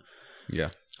up. Yeah.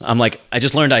 I'm like, I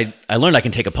learned I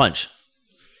can take a punch.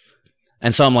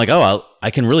 And so I'm like, oh,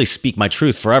 I can really speak my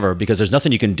truth forever because there's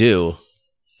nothing you can do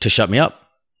to shut me up.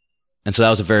 And so that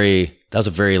was a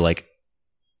very like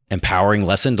empowering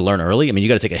lesson to learn early. I mean, you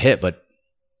got to take a hit, but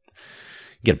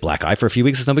you get a black eye for a few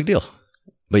weeks. It's no big deal,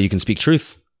 but you can speak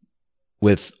truth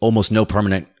with almost no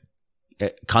permanent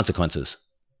consequences.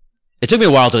 It took me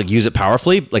a while to like, use it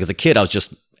powerfully. Like as a kid, I was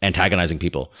just antagonizing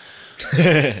people.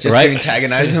 Just right? to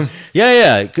antagonize them?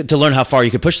 Yeah. To learn how far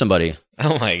you could push somebody.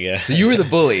 Oh my God. So you were the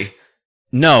bully.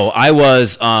 No, I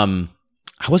wasn't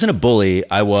a bully.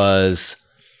 I'm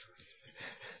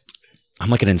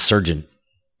like an insurgent,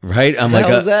 right? I'm like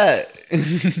How's that?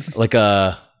 like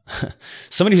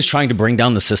somebody who's trying to bring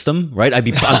down the system, right?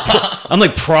 I'm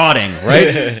like prodding,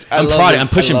 right? I'm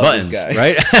pushing buttons,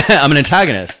 right? I'm an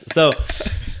antagonist. So,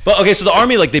 but okay, so the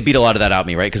army, like they beat a lot of that out of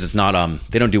me, right? Because it's not,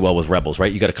 they don't do well with rebels,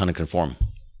 right? You got to kind of conform,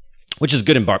 which is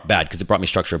good and bad because it brought me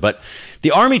structure. But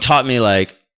the army taught me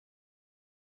like,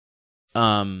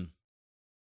 I'll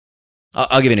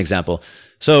give you an example.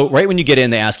 So right when you get in,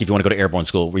 they ask you if you want to go to airborne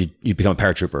school where you become a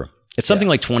paratrooper. It's something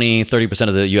like 20-30%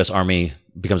 of the U.S. Army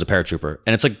becomes a paratrooper.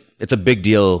 And it's a big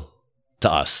deal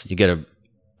to us. You get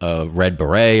a red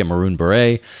beret, a maroon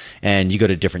beret, and you go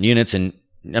to different units. And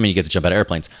I mean, you get to jump out of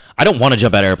airplanes. I don't want to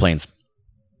jump out of airplanes.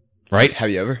 Right? Have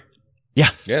you ever? Yeah.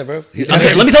 Yeah, bro.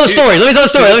 Okay, let me tell the story.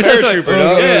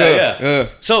 Yeah.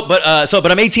 So,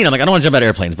 but I'm 18. I'm like, I don't want to jump out of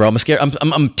airplanes, bro. I'm scared.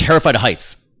 I'm terrified of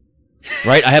heights.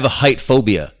 Right? I have a height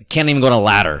phobia. I can't even go on a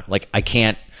ladder. Like I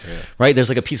can't. Yeah. Right? There's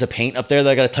like a piece of paint up there that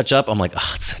I got to touch up. I'm like,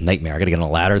 oh, it's a nightmare. I got to get on a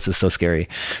ladder. This is so scary.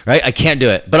 Right? I can't do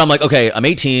it. But I'm like, okay, I'm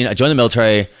 18. I joined the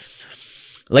military.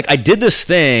 Like I did this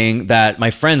thing that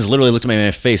my friends literally looked at me in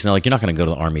my face and they're like, you're not going to go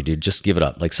to the army, dude. Just give it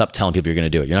up. Like stop telling people you're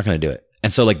going to do it. You're not going to do it.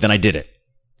 And so like, then I did it.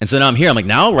 And so now I'm here. I'm like,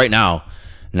 right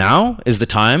now is the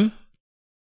time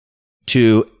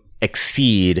to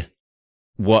exceed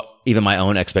what even my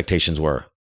own expectations were.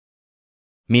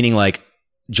 Meaning like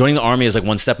joining the army is like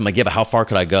one step. I'm like, yeah, but how far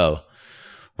could I go?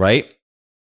 Right?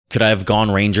 Could I have gone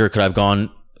Ranger? Could I have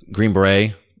gone Green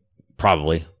Beret?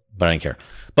 Probably, but I didn't care.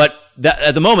 But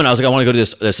at the moment I was like, I want to go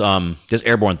to this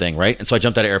airborne thing. Right? And so I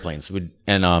jumped out of airplanes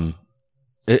and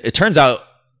it turns out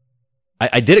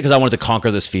I did it because I wanted to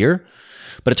conquer this fear.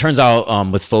 But it turns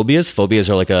out with phobias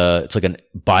are like it's like a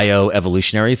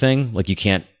bio-evolutionary thing. Like you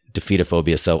can't defeat a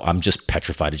phobia. So I'm just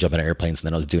petrified to jump out of airplanes, and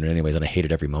then I was doing it anyways, and I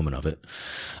hated every moment of it.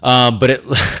 But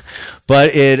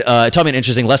it taught me an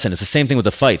interesting lesson. It's the same thing with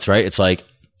the fights, right? It's like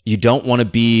you don't want to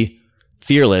be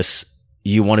fearless.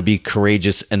 You want to be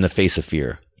courageous in the face of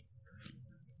fear.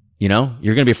 You know,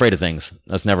 you're going to be afraid of things.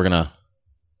 That's never going to.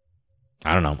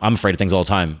 I don't know. I'm afraid of things all the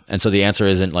time. And so the answer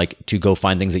isn't like to go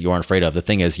find things that you aren't afraid of. The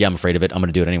thing is, yeah, I'm afraid of it. I'm going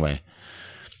to do it anyway.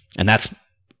 And that's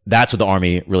what the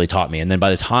army really taught me. And then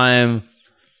by the time,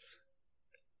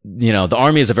 you know, the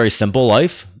army is a very simple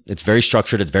life. It's very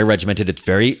structured. It's very regimented. It's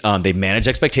very, they manage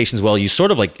expectations well. You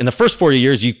sort of like in the first 4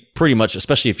 years, you pretty much,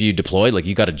 especially if you deploy, like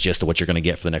you got a gist of what you're going to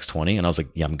get for the next 20. And I was like,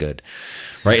 yeah, I'm good.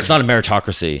 Right. It's not a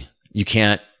meritocracy. You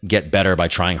can't get better by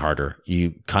trying harder.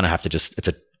 You kind of have to just, it's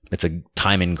a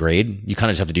time and grade. You kind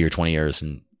of just have to do your 20 years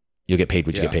and you'll get paid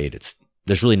what you get paid.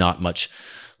 There's really not much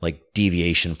like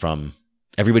deviation from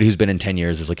everybody who's been in 10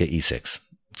 years is like an E6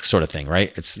 sort of thing,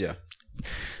 right?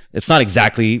 It's not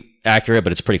exactly accurate,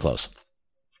 but it's pretty close.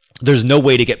 There's no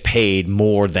way to get paid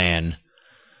more than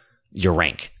your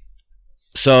rank.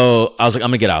 So I was like,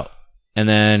 I'm gonna get out. And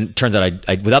then turns out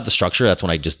I without the structure, that's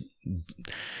when I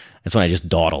just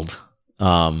dawdled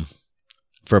for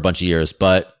a bunch of years.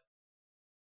 But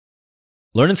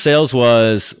learning sales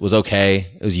was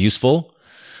okay. It was useful.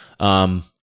 But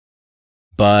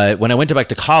when I went back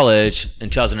to college in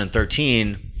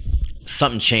 2013,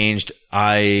 something changed.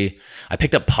 I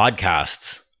picked up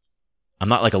podcasts. I'm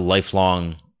not like a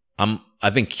lifelong,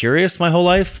 I've been curious my whole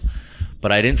life,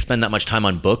 but I didn't spend that much time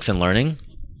on books and learning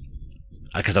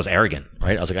because I was arrogant,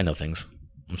 right? I was like, I know things.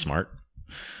 I'm smart.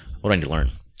 What do I need to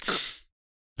learn?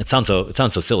 It sounds so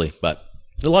silly, but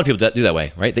there's a lot of people that do that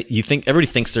way, right? Everybody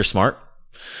thinks they're smart,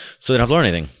 so they don't have to learn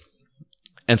anything.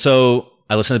 And so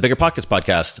I listened to the Bigger Pockets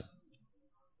podcast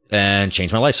and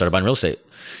changed my life, started buying real estate.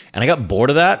 And I got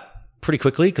bored of that pretty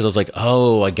quickly because I was like,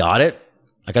 oh, I got it.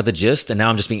 I got the gist. And now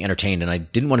I'm just being entertained. And I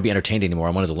didn't want to be entertained anymore.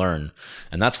 I wanted to learn.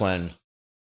 And that's when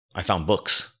I found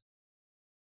books.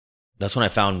 That's when I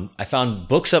found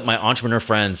books that my entrepreneur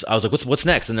friends, I was like, what's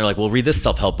next? And they're like, well, read this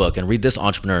self-help book and read this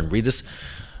entrepreneur and read this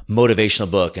motivational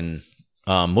book. And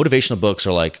motivational books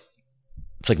are like,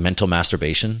 it's like mental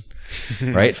masturbation,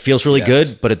 right? It feels really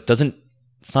good, but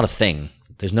it's not a thing.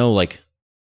 There's no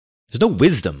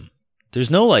wisdom.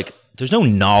 There's no like there's no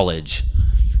knowledge.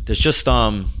 There's just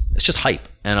it's just hype.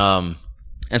 And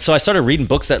so I started reading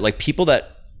books that like people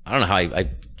that I don't know how I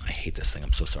hate this thing.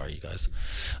 I'm so sorry, you guys.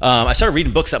 I started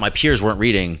reading books that my peers weren't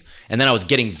reading, and then I was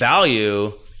getting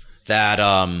value that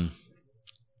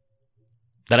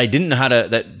that I didn't know how to,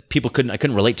 that I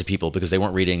couldn't relate to people because they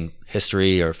weren't reading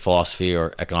history or philosophy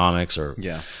or economics, or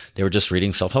they were just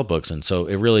reading self-help books. And so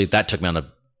it really, that took me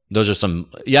on those are some,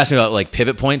 you asked me about like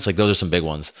pivot points, like those are some big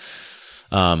ones.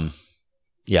 The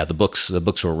books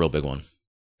were a real big one.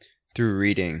 Through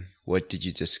reading, what did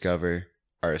you discover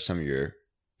are some of your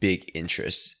big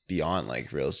interests beyond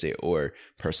like real estate or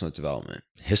personal development?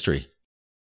 History.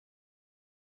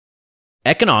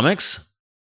 Economics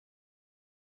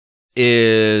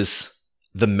is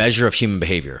the measure of human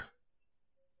behavior,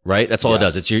 right? That's all it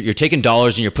does. It's you're taking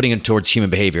dollars and you're putting it towards human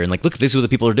behavior. And like, look, this is what the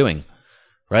people are doing,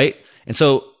 right? And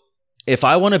so if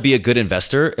I want to be a good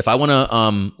investor, if I want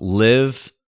to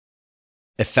live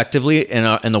effectively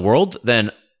in the world,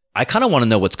 then I kind of want to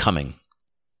know what's coming.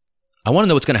 I want to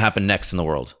know what's going to happen next in the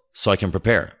world so I can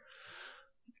prepare.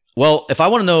 Well, if I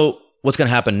want to know what's going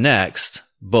to happen next,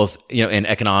 both, in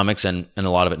economics and a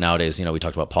lot of it nowadays, we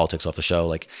talked about politics off the show.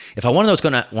 Like, if I want to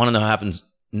know what happens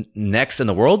next in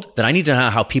the world, then I need to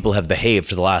know how people have behaved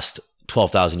for the last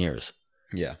 12,000 years.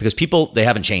 Yeah. Because people, they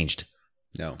haven't changed.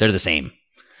 No. They're the same.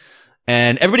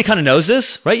 And everybody kind of knows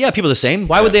this, right? Yeah, people are the same.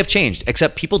 Why would they have changed?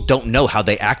 Except people don't know how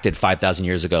they acted 5,000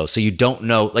 years ago. So you don't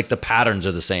know, like the patterns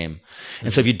are the same.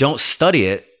 And so if you don't study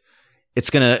it, it's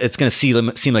gonna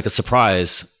seem like a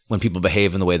surprise when people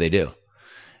behave in the way they do.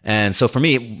 And so for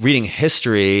me, reading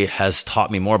history has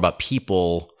taught me more about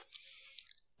people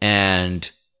and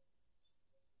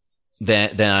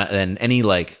than any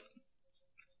like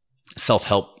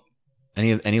self-help,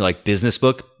 any like business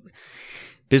book.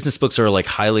 Business books are like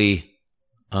highly,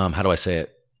 how do I say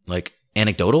it? Like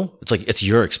anecdotal. It's like, it's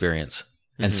your experience.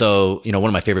 Mm-hmm. And so, one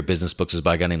of my favorite business books is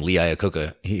by a guy named Lee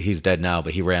Iacocca. He's dead now,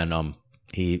 but he ran,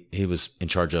 he was in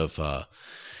charge of, he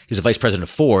was a vice president of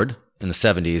Ford in the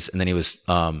 70s. And then he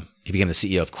became the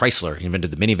CEO of Chrysler. He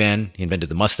invented the minivan. He invented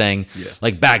the Mustang. Yeah.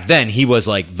 Like back then he was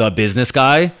like the business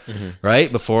guy,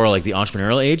 right? Before like the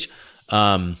entrepreneurial age.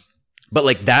 But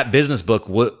like that business book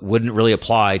wouldn't really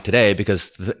apply today because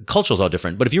the culture is all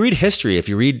different. But if you read history, if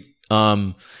you read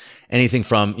anything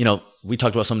from, we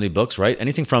talked about some of the books, right?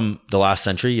 Anything from the last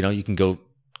century, you can go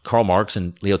Karl Marx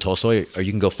and Leo Tolstoy, or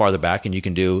you can go farther back and you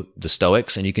can do the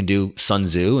Stoics and you can do Sun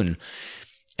Tzu,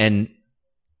 and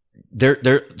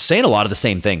they're saying a lot of the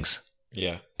same things.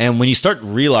 Yeah. And when you start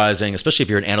realizing, especially if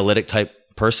you're an analytic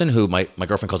type person, who my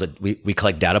girlfriend calls it, we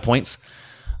collect data points.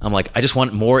 I'm like, I just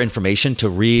want more information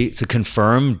to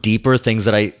confirm deeper things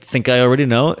that I think I already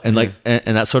know, and like,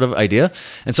 and that sort of idea.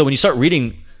 And so when you start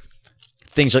reading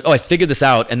things like, oh, I figured this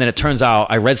out, and then it turns out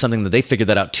I read something that they figured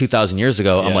that out 2,000 years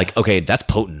ago. Yeah. I'm like, okay, that's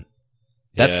potent.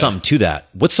 That's something to that.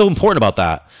 What's so important about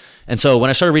that? And so when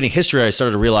I started reading history, I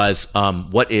started to realize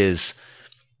what is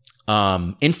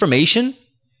information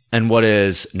and what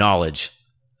is knowledge.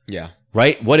 Yeah.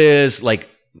 Right? What is like,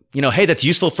 hey, that's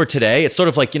useful for today. It's sort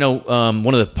of like,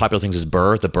 one of the popular things is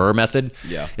the Burr method.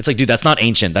 Yeah. It's like, dude, that's not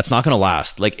ancient. That's not going to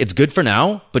last. Like, it's good for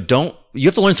now, but you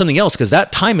have to learn something else because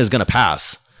that time is going to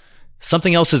pass.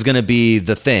 Something else is going to be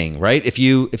the thing, right? If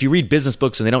you read business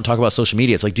books and they don't talk about social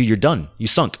media, it's like, dude, you're done. You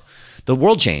sunk. The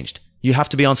world changed. You have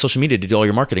to be on social media to do all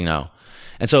your marketing now.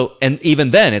 And so, and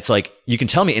even then it's like, you can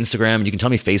tell me Instagram and you can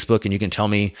tell me Facebook and you can tell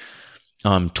me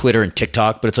Twitter and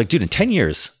TikTok, but it's like, dude, in 10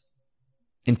 years,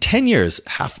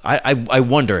 I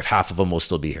wonder if half of them will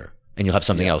still be here and you'll have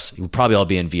something else. You'll probably all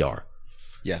be in VR.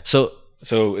 Yeah. So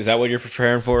is that what you're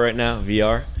preparing for right now?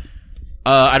 VR?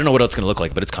 I don't know what it's going to look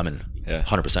like, but it's coming. Yeah.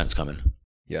 100% it's coming.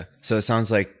 Yeah. So it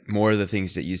sounds like more of the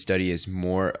things that you study is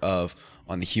more of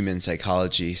on the human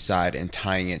psychology side and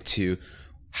tying it to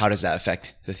how does that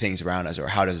affect the things around us, or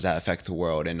how does that affect the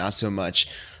world, and not so much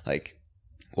like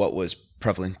what was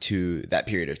prevalent to that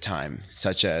period of time,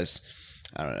 such as,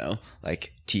 I don't know,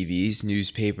 like TVs,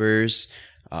 newspapers,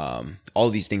 all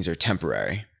these things are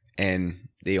temporary and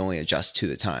they only adjust to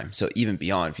the time. So even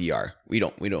beyond VR, we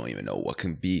don't even know what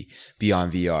can be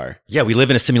beyond VR. Yeah, we live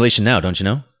in a simulation now, don't you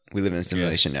know? We live in a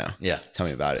simulation now. Yeah. Tell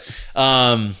me about it.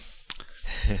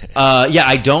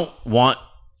 I don't want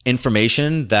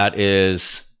information that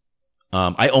is,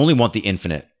 I only want the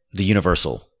infinite, the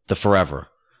universal, the forever.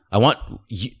 I want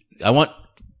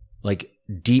like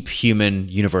deep human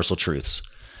universal truths,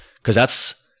 because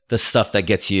that's the stuff that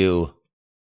gets you,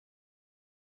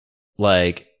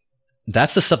 like,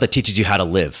 that's the stuff that teaches you how to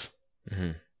live.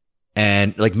 Mm-hmm.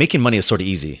 And like making money is sort of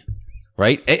easy,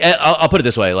 right? I'll put it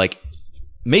this way, like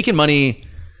making money,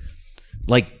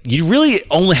 like you really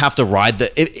only have to ride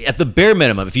at the bare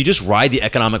minimum. If you just ride the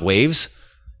economic waves,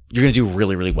 you're going to do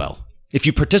really, really well. If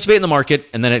you participate in the market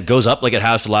and then it goes up like it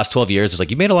has for the last 12 years, it's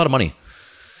like you made a lot of money.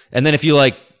 And then if you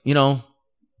like,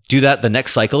 do that the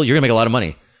next cycle, you're going to make a lot of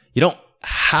money. You don't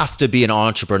have to be an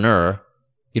entrepreneur.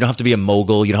 You don't have to be a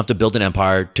mogul. You don't have to build an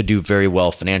empire to do very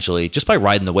well financially just by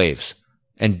riding the waves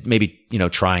and maybe,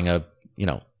 trying a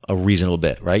reasonable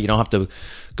bit, right? You don't have to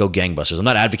go gangbusters. I'm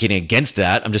not advocating against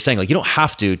that. I'm just saying like you don't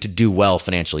have to do well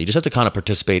financially. You just have to kind of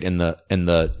participate in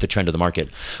the trend of the market.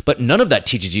 But none of that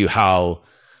teaches you how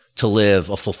to live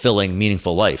a fulfilling,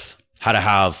 meaningful life, how to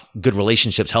have good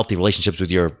relationships, healthy relationships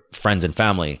with your friends and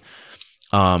family.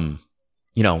 How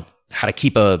to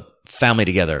keep a family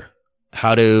together,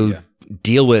 how to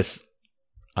deal with,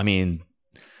 the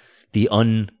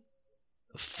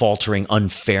unfaltering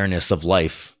unfairness of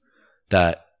life,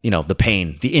 that, the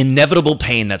pain, the inevitable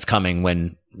pain that's coming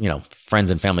when,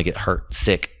 friends and family get hurt,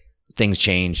 sick, things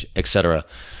change, etc.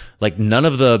 Like none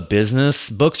of the business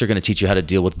books are going to teach you how to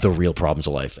deal with the real problems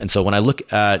of life. And so when I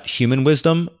look at human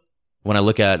wisdom, when I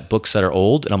look at books that are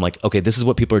old and I'm like, okay, this is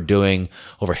what people are doing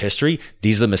over history.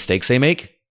 These are the mistakes they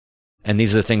make. And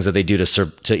these are the things that they do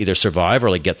to either survive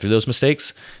or like get through those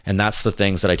mistakes. And that's the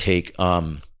things that I take.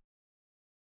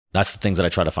 That's the things that I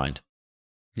try to find.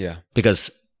 Yeah. Because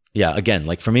again,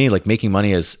 like for me, like making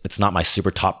money it's not my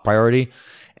super top priority.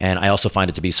 And I also find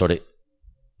it to be sort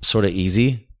of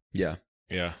easy. Yeah.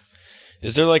 Yeah.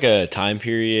 Is there like a time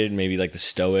period, maybe like the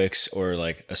Stoics or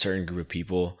like a certain group of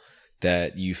people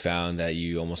that you found that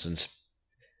you almost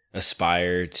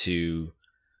aspire to,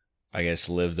 I guess,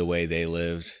 live the way they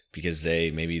lived because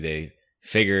they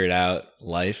figured out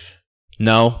life?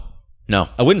 No,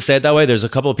 I wouldn't say it that way. There's a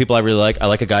couple of people I really like. I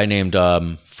like a guy named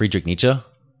Friedrich Nietzsche.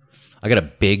 I got a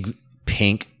big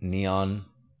pink neon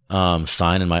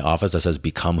sign in my office that says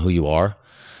 "Become Who You Are"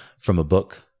 from a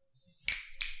book.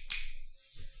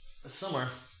 Somewhere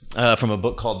from a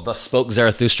book called "Thus Spoke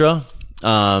Zarathustra."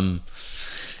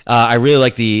 I really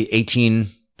like the mid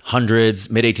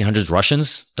 1800s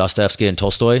Russians, Dostoevsky and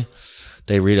Tolstoy.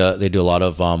 They do a lot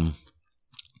of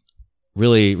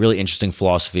really, really interesting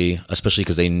philosophy, especially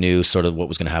because they knew sort of what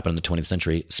was going to happen in the 20th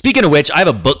century. Speaking of which, I have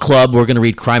a book club. We're going to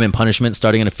read Crime and Punishment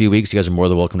starting in a few weeks. You guys are more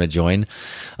than welcome to join.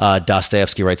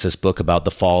 Dostoevsky writes this book about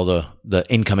the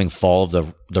incoming fall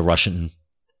of the Russian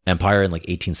Empire in like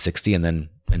 1860, and then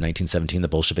in 1917 the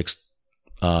Bolsheviks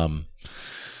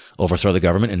overthrow the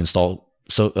government and install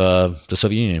the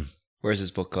Soviet Union. Where's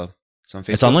this book club? It's on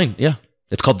Facebook? It's online, yeah.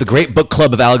 It's called the Great Book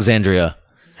Club of Alexandria.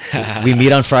 We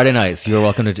meet on Friday nights. You're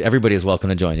welcome to. Everybody is welcome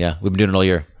to join. Yeah, we've been doing it all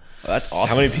year. Oh, that's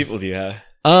awesome. How many people do you have?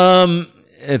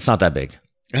 It's not that big.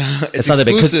 It's not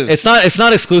exclusive. That big. It's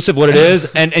not exclusive. What it is,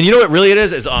 and you know what really it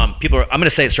is people are. I'm going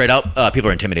to say it straight out. People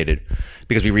are intimidated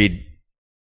because we read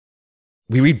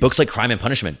books like Crime and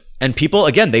Punishment, and people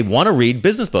again they want to read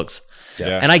business books.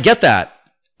 Yeah. And I get that.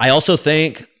 I also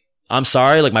think, I'm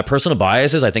sorry, like my personal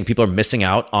bias is I think people are missing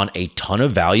out on a ton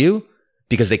of value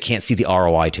because they can't see the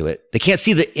ROI to it. They can't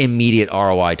see the immediate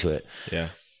ROI to it. Yeah.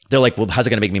 They're like, well, how's it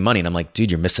going to make me money? And I'm like,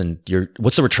 dude,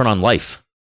 what's the return on life?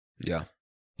 Yeah.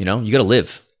 You got to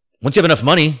live. Once you have enough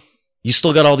money, you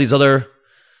still got all these other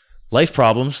life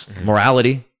problems,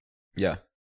 morality. Yeah.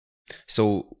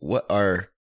 So what are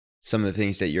some of the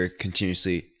things that you're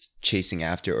continuously chasing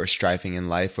after or striving in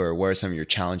life, or what are some of your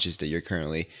challenges that you're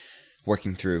currently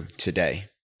working through today?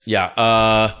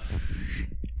 Yeah.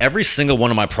 Every single one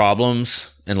of my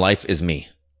problems in life is me.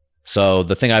 So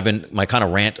the thing my kind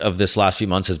of rant of this last few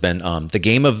months has been, the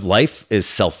game of life is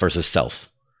self versus self.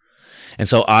 And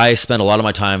so I spend a lot of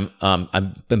my time,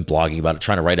 I've been blogging about it,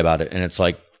 trying to write about it. And it's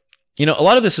like, a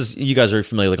lot of this is, you guys are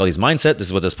familiar with all these mindset. This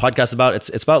is what this podcast is about.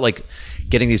 It's about like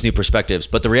getting these new perspectives.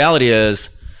 But the reality is,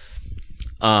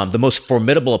 the most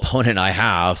formidable opponent I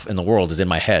have in the world is in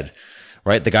my head,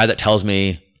 right? The guy that tells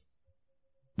me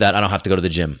that I don't have to go to the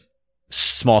gym,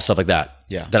 small stuff like that.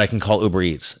 Yeah. That I can call Uber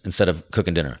Eats instead of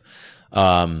cooking dinner.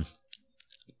 That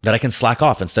I can slack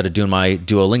off instead of doing my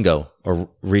Duolingo or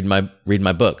read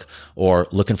my book or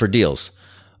looking for deals,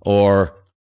 or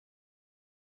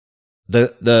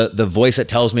the voice that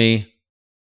tells me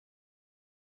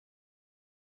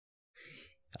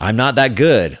I'm not that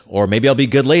good, or maybe I'll be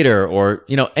good later, or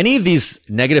any of these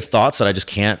negative thoughts that I just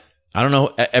can't. I don't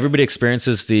know. Everybody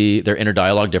experiences their inner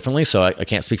dialogue differently, so I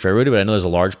can't speak for everybody, but I know there's a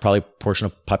large probably portion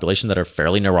of population that are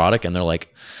fairly neurotic, and they're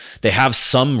like, they have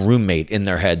some roommate in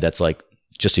their head that's like,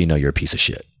 just so you know, you're a piece of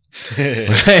shit,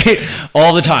 right?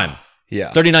 All the time.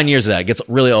 Yeah. 39 years of that. It gets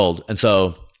really old, and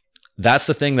so that's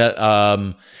the thing that,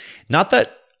 not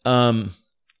that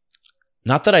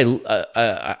not that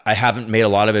I haven't made a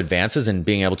lot of advances in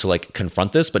being able to like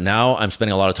confront this, but now I'm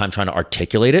spending a lot of time trying to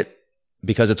articulate it,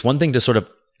 because it's one thing to sort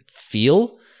of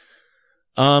feel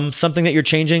something that you're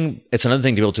changing. It's another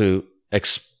thing to be able to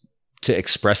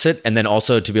express it, and then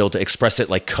also to be able to express it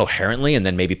like coherently, and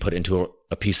then maybe put it into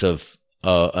a piece of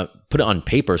put it on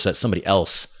paper so that somebody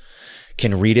else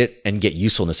can read it and get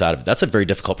usefulness out of it. That's a very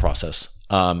difficult process,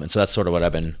 and so that's sort of what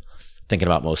I've been thinking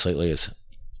about most lately, is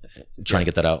trying to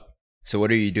get that out. So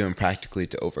what are you doing practically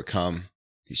to overcome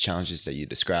these challenges that you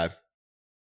describe?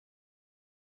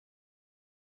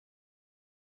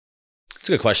 It's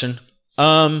a good question.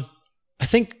 I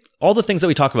think all the things that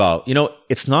we talk about,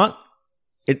 it's not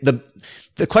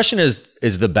the question is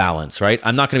the balance, right?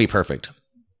 I'm not going to be perfect.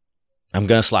 I'm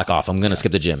going to slack off. I'm going to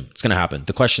skip the gym. It's going to happen.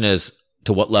 The question is,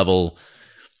 to what level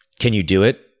can you do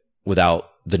it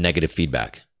without the negative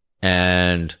feedback?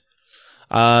 And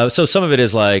so some of it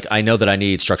is like, I know that I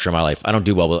need structure in my life. I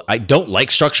don't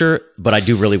like structure, but I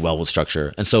do really well with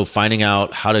structure. And so finding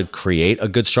out how to create a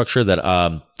good structure that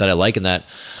I like, and that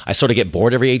I sort of get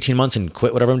bored every 18 months and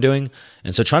quit whatever I'm doing.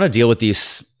 And so trying to deal with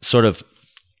these sort of,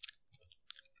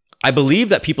 I believe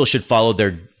that people should follow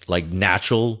their like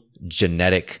natural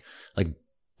genetic like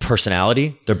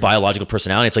personality, their biological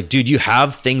personality. It's like, dude, you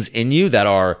have things in you that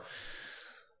are,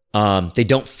 they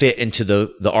don't fit into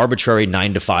the arbitrary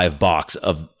 9-to-5 box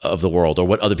of the world or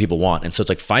what other people want. And so it's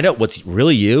like, find out what's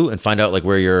really you, and find out like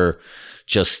where you're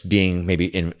just being maybe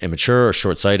immature or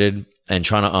short-sighted, and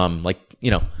trying to,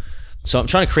 so I'm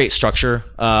trying to create structure,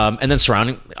 and then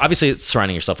surrounding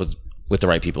yourself with the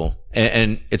right people.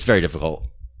 And it's very difficult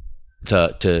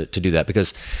to do that,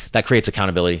 because that creates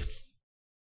accountability,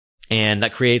 and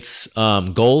that creates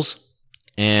goals,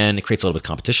 and it creates a little bit of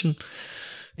competition.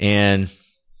 And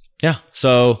yeah,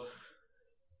 so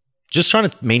just trying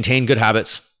to maintain good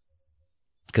habits,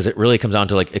 because it really comes down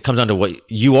to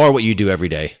what you do every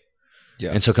day. Yeah.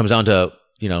 And so it comes down to,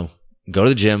 go to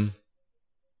the gym,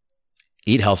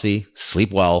 eat healthy,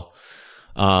 sleep well.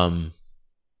 Every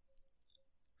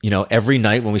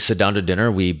night when we sit down to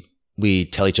dinner, we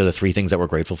tell each other 3 things that we're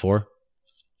grateful for.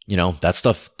 That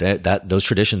stuff, those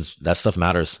traditions, that stuff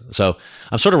matters. So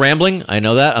I'm sort of rambling. I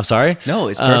know that. I'm sorry. No,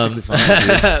 it's perfectly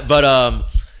fine. But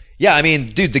yeah, I mean,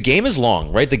 dude, the game is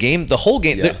long, right? The whole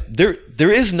game. Yeah.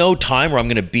 There is no time where I'm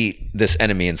going to beat this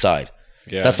enemy inside.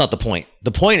 Yeah. That's not the point.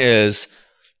 The point is,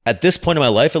 at this point in my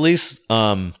life, at least,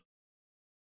 when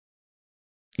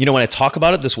I talk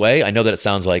about it this way, I know that it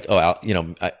sounds like, I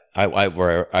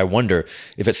wonder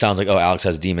if it sounds like, oh, Alex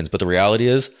has demons. But the reality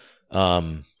is,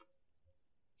 I'm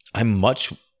in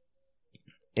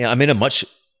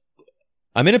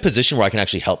a position where I can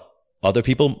actually help other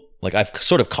people. Like, I've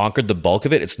sort of conquered the bulk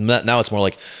of it. Now it's more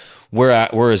like,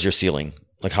 where is your ceiling?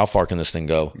 Like, how far can this thing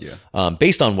go? Yeah.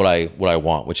 Based on what I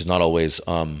want, which is not always,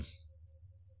 to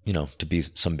be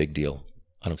some big deal.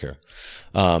 I don't care.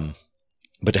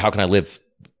 But how can I live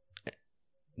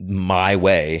my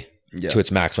way to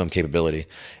its maximum capability?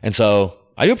 And so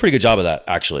I do a pretty good job of that,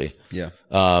 actually. Yeah.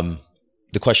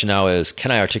 The question now is,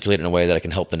 can I articulate it in a way that I can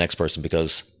help the next person?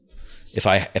 Because if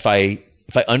I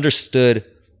understood,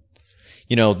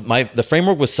 the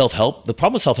framework with self-help, the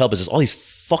problem with self-help is there's all these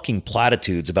fucking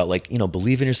platitudes about like,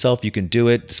 believe in yourself, you can do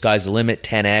it, the sky's the limit,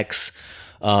 10x.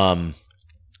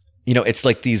 It's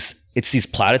like these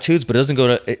platitudes, but it doesn't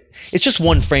go to, it's just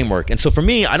one framework. And so for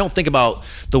me, I don't think about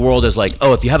the world as like,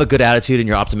 oh, if you have a good attitude and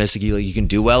you're optimistic, you can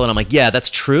do well. And I'm like, yeah, that's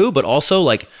true. But also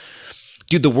like,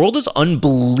 dude, the world is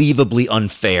unbelievably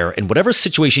unfair. And whatever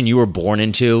situation you were born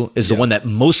into is the one that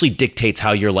mostly dictates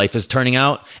how your life is turning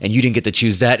out. And you didn't get to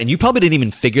choose that. And you probably didn't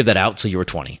even figure that out till you were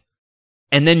 20.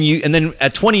 And then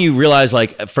at 20, you realize,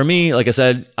 like, for me, like I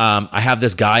said, I have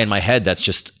this guy in my head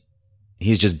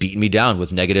he's just beating me down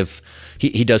with negative.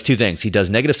 He does 2 things. He does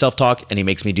negative self-talk, and he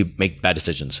makes me make bad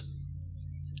decisions.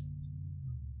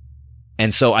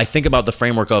 And so I think about the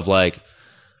framework of like,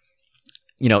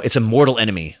 it's a mortal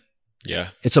enemy. Yeah.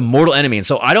 It's a mortal enemy. And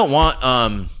so I don't want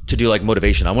to do like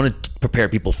motivation. I want to prepare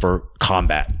people for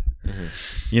combat. Mm-hmm.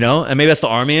 And maybe that's the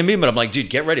army in me, but I'm like, dude,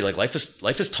 get ready. Like, life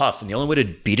is tough, and the only way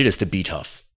to beat it is to be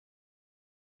tough.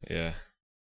 Yeah.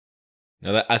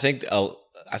 No, I think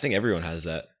everyone has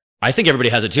that. I think everybody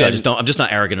has it too. And I'm just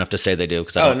not arrogant enough to say they do,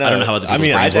 because I don't know how other people's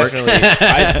brains I work.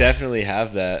 definitely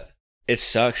have that. It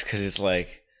sucks because it's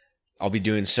like, I'll be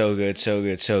doing so good,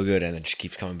 and it just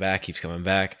keeps coming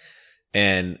back.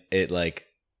 And it like,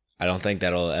 I don't think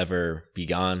that'll ever be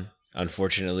gone,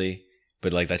 unfortunately.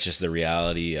 But like, that's just the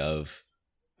reality of,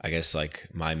 I guess, like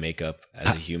my makeup as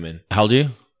a human. How old are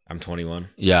you? I'm 21.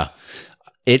 Yeah.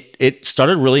 It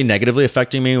started really negatively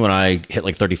affecting me when I hit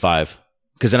like 35.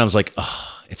 Because then I was like,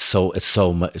 oh, It's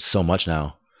so much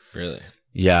now. Really?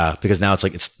 Yeah, because now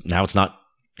it's not.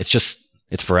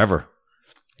 It's forever.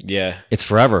 Yeah, it's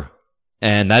forever,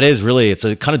 and that is really it's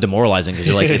a kind of demoralizing because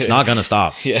you're like it's not gonna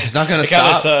stop. Yeah, It's not gonna It kinda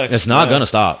stop. sucks. It's not gonna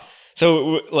stop.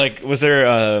 So, like, was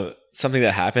there something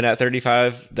that happened at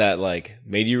 35 that like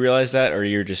made you realize that, or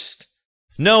you're just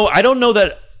No, I don't know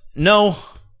that. No,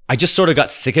 I just sort of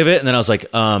got sick of it, and then I was like,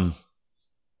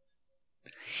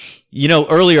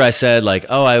 earlier I said like,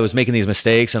 oh, I was making these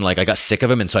mistakes, and like I got sick of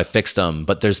them, and so I fixed them.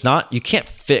 But you can't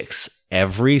fix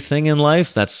everything in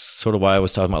life. That's sort of why I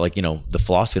was talking about like the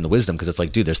philosophy and the wisdom, because it's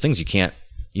like, dude, there's things you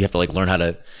have to like learn how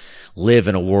to live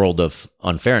in a world of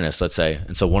unfairness, let's say.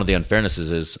 And so one of the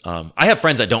unfairnesses is I have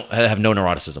friends that don't have no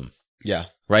neuroticism. Yeah.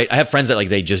 Right? I have friends that like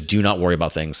they just do not worry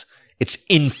about things. It's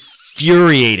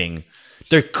infuriating.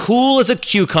 They're cool as a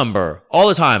cucumber all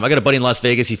the time. I got a buddy in Las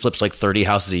Vegas. He flips like 30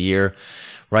 houses a year,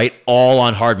 right? All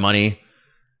on hard money,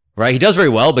 right? He does very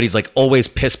well, but he's like always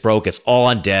piss broke. It's all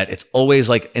on debt. It's always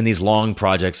like in these long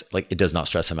projects. Like it does not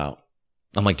stress him out.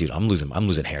 I'm like, dude, I'm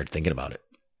losing hair thinking about it.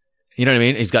 You know what I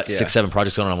mean? He's got 6-7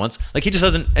 projects going on at once. Like he just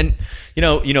doesn't, and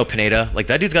Pineda, like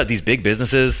that dude's got these big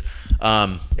businesses.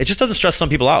 It just doesn't stress some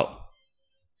people out.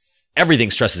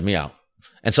 Everything stresses me out.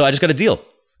 And so I just got to deal.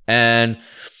 And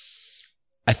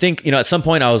I think, at some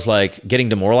point I was like getting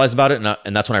demoralized about it.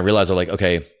 And that's when I realized I'm like,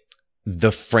 okay,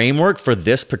 the framework for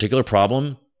this particular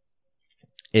problem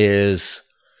is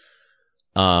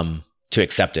to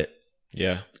accept it.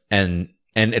 Yeah. And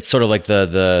it's sort of like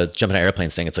the jumping out of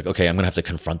airplanes thing. It's like, okay, I'm going to have to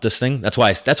confront this thing. That's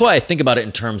why I think about it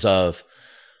in terms of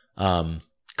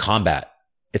combat.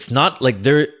 It's not like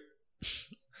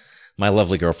my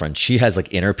lovely girlfriend, she has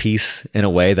like inner peace in a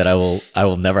way that I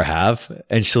will never have.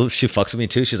 And she fucks with me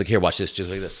too. She's like, here, watch this. Just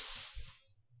like this.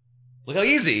 Look how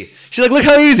easy. She's like, look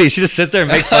how easy. She just sits there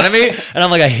and makes fun of me. And I'm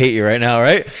like, I hate you right now,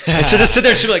 right? And she'll just sit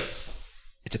there and she'll be like,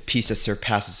 it's a peace that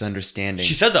surpasses understanding.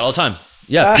 she says that all the time.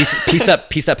 Yeah, peace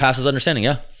that passes understanding.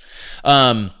 Yeah.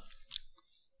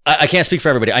 I can't speak for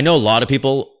everybody. I know a lot of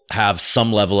people have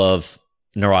some level of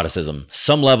neuroticism,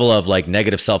 some level of like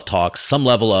negative self-talk, some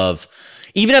level of,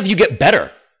 even if you get better.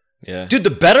 Yeah. Dude, the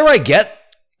better I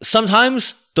get,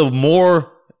 sometimes the more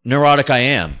neurotic I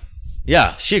am.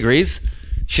 Yeah, she agrees.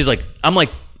 She's like, I'm like,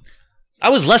 I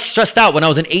was less stressed out when I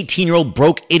was an 18-year-old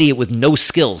broke idiot with no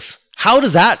skills. How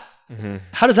does that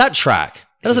track?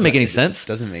 That doesn't make any sense. It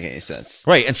doesn't make any sense.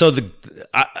 Right. And so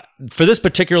for this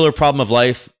particular problem of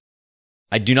life,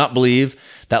 I do not believe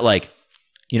that like,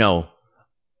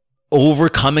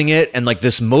 overcoming it and like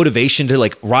this motivation to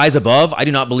like rise above, I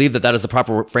do not believe that is the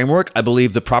proper framework. I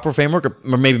believe the proper framework,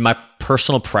 or maybe my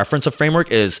personal preference of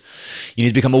framework, is you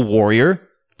need to become a warrior,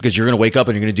 because you're going to wake up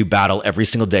and you're going to do battle every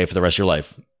single day for the rest of your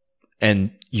life.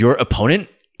 And your opponent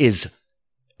is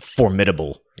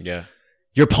formidable. Yeah.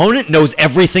 Your opponent knows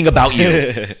everything about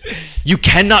you. You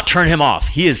cannot turn him off.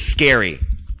 He is scary.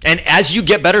 And as you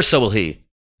get better, so will he.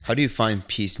 How do you find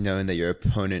peace knowing that your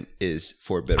opponent is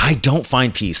formidable? I don't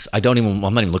find peace. I'm not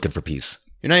even looking for peace.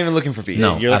 You're not even looking for peace.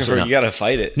 No, You're looking for, absolutely you got to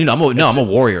fight it. No, I'm a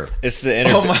warrior. It's the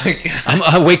inner. Oh my god.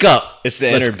 I wake up. It's the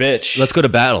inner bitch. Let's go to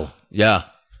battle. Yeah.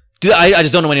 Dude, I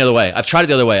just don't know any other way. I've tried it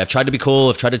the other way. I've tried to be cool.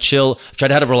 I've tried to chill. I've tried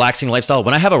to have a relaxing lifestyle.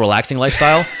 When I have a relaxing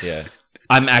lifestyle, Yeah.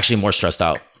 I'm actually more stressed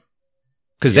out.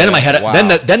 Because then in my head, wow.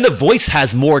 then the voice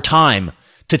has more time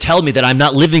to tell me that I'm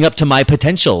not living up to my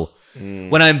potential.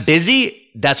 When I'm busy,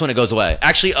 that's when it goes away.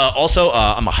 Actually, also,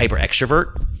 I'm a hyper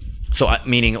extrovert. So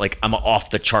meaning like I'm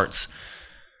off the charts,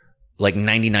 like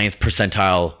 99th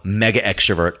percentile mega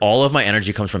extrovert. All of my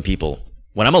energy comes from people.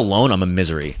 When I'm alone, I'm a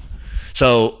misery.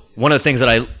 So one of the things that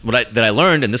I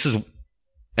learned, and this is,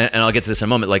 and I'll get to this in a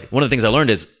moment. Like one of the things I learned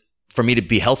is for me to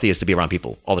be healthy is to be around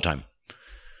people all the time.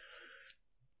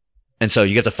 And so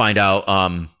you get to find out,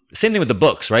 same thing with the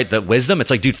books, right? The wisdom, it's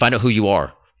like, dude, find out who you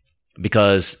are.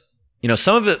 Because,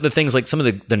 some of the things, like some of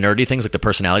the nerdy things, like the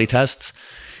personality tests,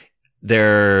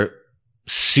 they're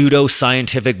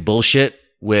pseudo-scientific bullshit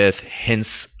with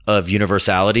hints of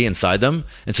universality inside them.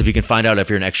 And so if you can find out if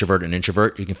you're an extrovert or an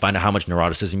introvert, you can find out how much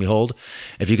neuroticism you hold.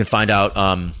 If you can find out,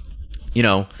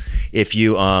 if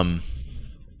you,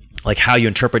 like how you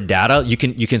interpret data, you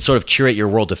can sort of curate your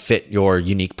world to fit your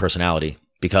unique personality.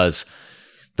 Because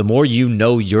the more you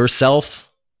know yourself,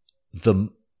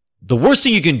 the worst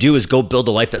thing you can do is go build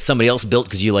a life that somebody else built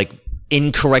because you like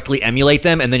incorrectly emulate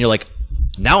them, and then you're like,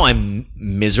 now I'm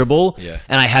miserable, and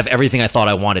I have everything I thought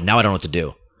I wanted. Now I don't know what to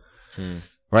do.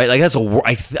 Right? Like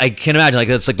I can imagine like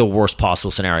that's like the worst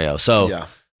possible scenario. So yeah,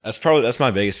 that's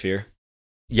my biggest fear.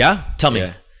 Yeah, tell me.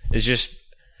 Yeah. It's just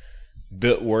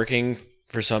working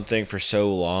for something for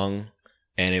so long,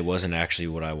 and it wasn't actually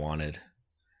what I wanted.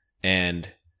 And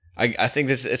I think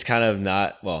it's kind of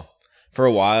not, well, for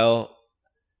a while,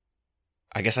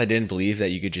 I guess I didn't believe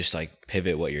that you could just like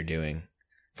pivot what you're doing.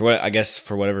 For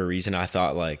whatever reason, I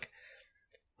thought like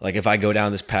if I go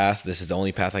down this path, this is the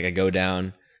only path I could go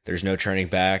down. There's no turning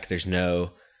back.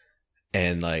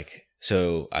 And like,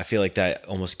 so I feel like that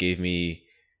almost gave me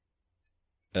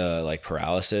like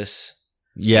paralysis.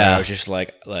 Yeah. I was just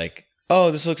like,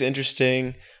 oh, this looks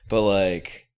interesting, but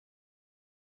like,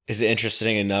 is it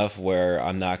interesting enough where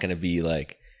I'm not going to be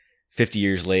like 50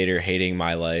 years later hating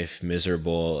my life,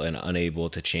 miserable and unable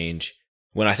to change?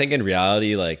 When I think in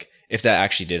reality, like if that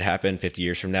actually did happen 50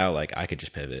 years from now, like I could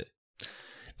just pivot.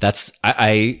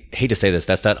 I hate to say this.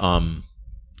 That's that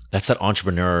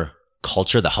entrepreneur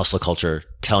culture, the hustler culture,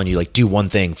 telling you like do one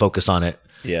thing, focus on it.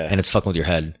 Yeah. And it's fucking with your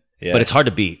head. Yeah. But it's hard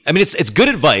to beat. I mean, it's good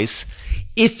advice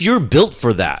if you're built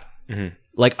for that. Mm-hmm.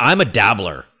 Like I'm a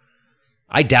dabbler.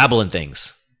 I dabble in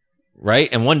things. Right.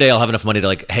 And one day I'll have enough money to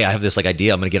like, hey, I have this like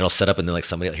idea. I'm going to get it all set up. And then like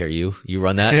somebody will hear you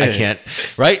run that. I can't.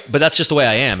 Right. But that's just the way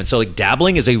I am. And so like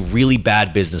dabbling is a really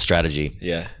bad business strategy.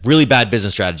 Yeah. Really bad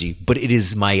business strategy, but it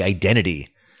is my identity.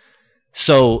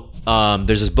 So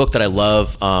there's this book that I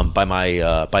love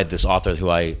by this author who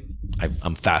I'm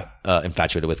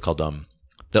infatuated with called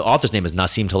the author's name is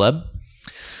Nassim Taleb.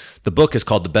 The book is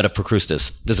called The Bed of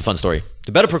Procrustes. This is a fun story.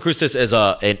 The Bed of Procrustes is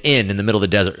an inn in the middle of the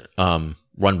desert,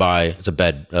 run by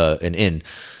an inn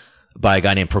by a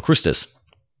guy named Procrustes,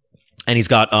 and he's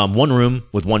got one room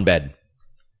with one bed.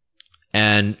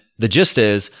 And the gist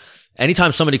is,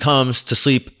 anytime somebody comes to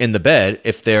sleep in the bed,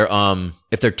 if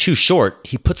they're too short,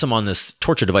 he puts them on this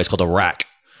torture device called a rack.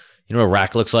 You know what a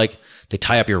rack looks like? They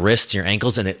tie up your wrists and your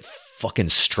ankles, and it fucking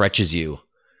stretches you.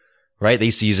 Right? They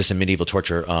used to use this in medieval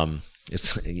torture.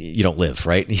 You don't live,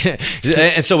 right?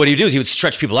 And so what he would do is he would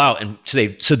stretch people out, and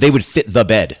so they would fit the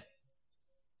bed.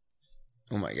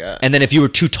 Oh my God. And then if you were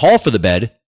too tall for the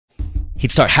bed,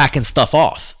 he'd start hacking stuff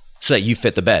off so that you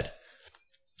fit the bed.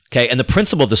 Okay. And the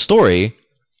principle of the story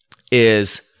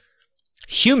is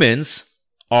humans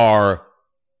have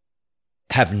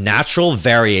natural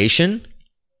variation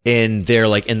in their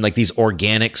in these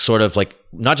organic sort of like,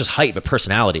 not just height, but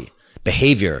personality,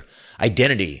 behavior,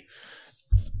 identity.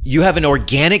 You have an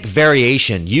organic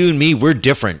variation. You and me, we're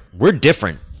different. We're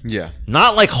different. Yeah.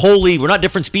 Not like we're not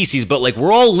different species, but like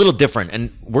we're all a little different,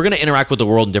 and we're going to interact with the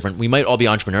world in different. We might all be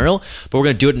entrepreneurial, but we're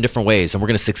going to do it in different ways, and we're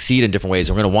going to succeed in different ways,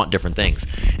 and we're going to want different things.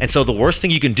 And so the worst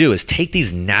thing you can do is take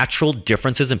these natural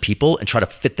differences in people and try to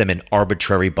fit them in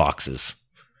arbitrary boxes.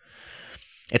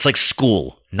 It's like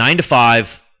school, 9 to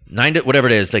 5, 9 to whatever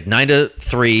it is, like 9 to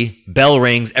 3, bell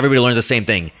rings, everybody learns the same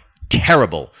thing.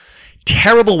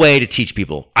 Terrible way to teach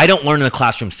people. I don't learn in a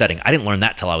classroom setting. I didn't learn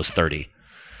that till I was 30.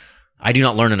 I do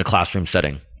not learn in a classroom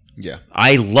setting. Yeah.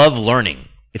 I love learning.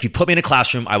 If you put me in a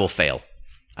classroom, I will fail.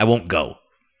 I won't go.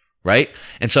 Right?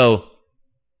 And so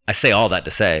I say all that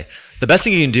to say, the best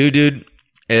thing you can do, dude,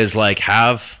 is like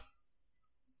have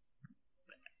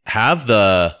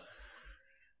the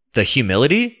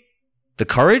humility, the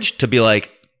courage to be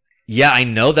like, yeah, I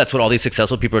know that's what all these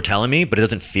successful people are telling me, but it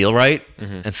doesn't feel right.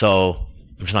 Mm-hmm. And so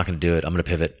I'm just not going to do it. I'm going to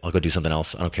pivot. I'll go do something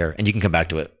else. I don't care. And you can come back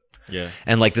to it. Yeah.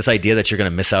 And like this idea that you're going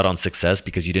to miss out on success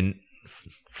because you didn't,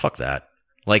 fuck that.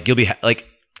 Like you'll be like,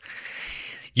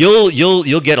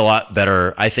 you'll get a lot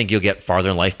better. I think you'll get farther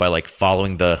in life by like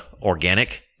following the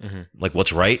organic, like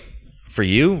what's right for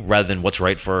you rather than what's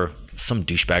right for some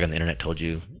douchebag on the internet told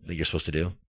you that you're supposed to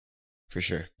do. For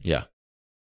sure. Yeah.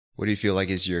 What do you feel like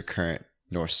is your current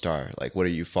North Star? Like, what are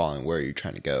you following? Where are you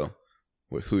trying to go?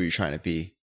 Who are you trying to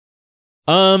be?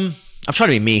 I'm trying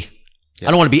to be me. Yeah.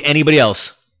 I don't want to be anybody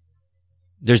else.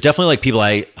 There's definitely like people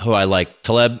who I like.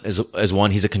 Taleb is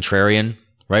one. He's a contrarian,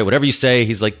 right? Whatever you say,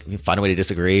 he's like, find a way to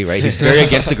disagree, right? He's very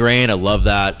against the grain. I love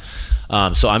that.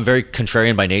 So I'm very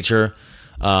contrarian by nature.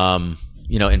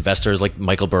 Investors like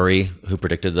Michael Burry, who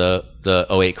predicted the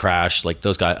 08 crash, like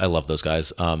those guys. I love those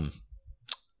guys.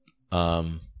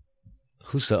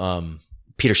 Who's the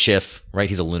Peter Schiff, right?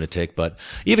 He's a lunatic, but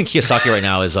even Kiyosaki right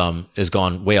now is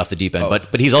gone way off the deep end.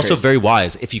 But he's also very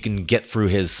wise if you can get through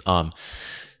his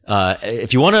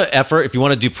if you want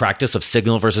to do practice of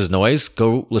signal versus noise,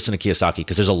 go listen to Kiyosaki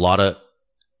because there's a lot of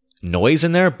noise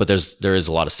in there, but there is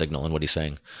a lot of signal in what he's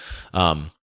saying.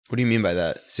 What do you mean by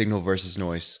that? Signal versus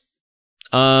noise?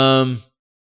 Kiyosaki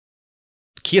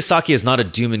is not a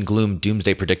doom and gloom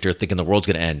doomsday predictor thinking the world's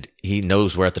going to end. He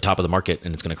knows we're at the top of the market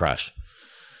and it's going to crash.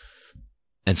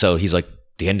 And so he's like,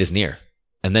 the end is near.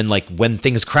 And then like when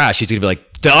things crash, he's going to be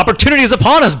like, the opportunity is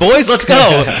upon us, boys. Let's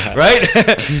go. Right.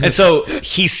 And so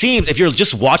he seems, if you're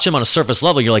just watching him on a surface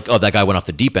level, you're like, oh, that guy went off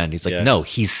the deep end. He's like, no,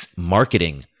 he's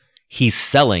marketing, he's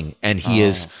selling, and he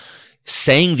is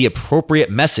saying the appropriate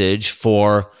message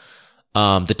for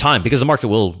the time, because the market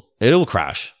will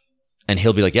crash, and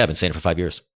he'll be like, yeah, I've been saying it for 5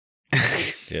 years.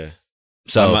 Yeah.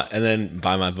 So and then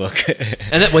buy my book.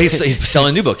 and then he's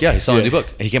selling a new book. Yeah, he's selling a new book.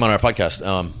 He came on our podcast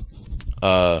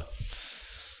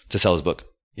to sell his book.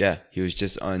 Yeah, he was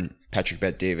just on Patrick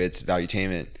Bet-David's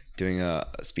Valuetainment doing a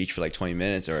speech for like 20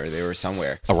 minutes, or they were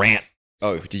somewhere. A rant.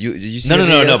 Oh, did you see?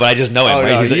 No, but I just know him. Oh,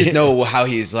 right? no, you just know how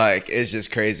he's like. It's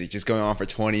just crazy, just going on for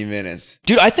 20 minutes.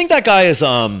 Dude, I think that guy is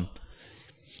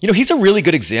he's a really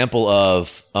good example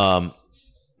of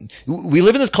we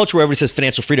live in this culture where everybody says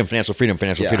financial freedom.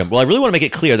 Well, I really want to make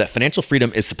it clear that financial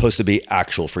freedom is supposed to be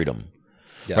actual freedom.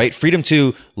 Yeah. Right? Freedom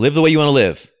to live the way you want to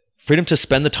live. Freedom to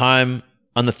spend the time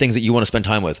on the things that you want to spend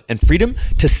time with. And freedom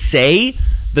to say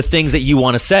the things that you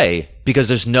want to say, because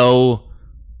there's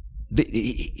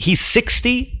he's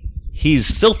 60, he's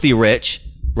filthy rich,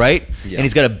 right? Yeah. And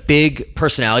he's got a big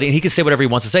personality, and he can say whatever he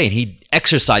wants to say, and he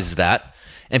exercises that.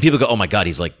 And people go, oh my God,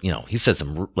 he's like, he says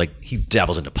some, like, he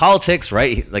dabbles into politics,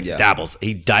 right?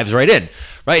 He dives right in,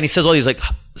 right? And he says all these like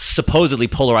supposedly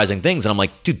polarizing things. And I'm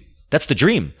like, dude, that's the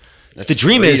dream. The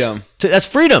dream freedom. That's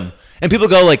freedom. And people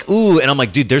go like, ooh. And I'm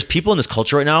like, dude, there's people in this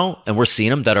culture right now, and we're seeing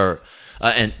them that are,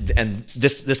 and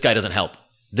this guy doesn't help.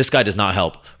 This guy does not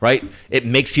help, right? It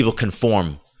makes people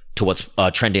conform to what's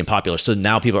trendy and popular. So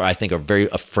now people, I think, are very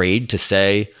afraid to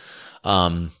say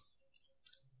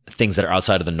things that are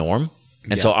outside of the norm.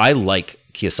 And so I like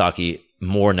Kiyosaki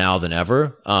more now than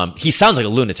ever. He sounds like a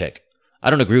lunatic.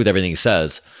 I don't agree with everything he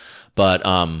says, but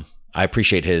I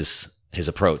appreciate his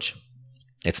approach.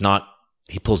 It's not,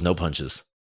 he pulls no punches.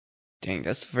 Dang,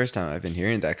 that's the first time I've been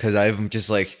hearing that, because I'm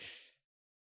just like,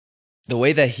 the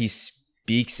way that he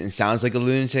speaks and sounds like a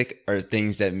lunatic are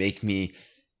things that make me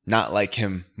not like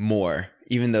him more,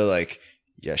 even though, like,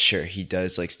 yeah, sure, he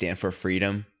does like stand for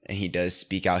freedom and he does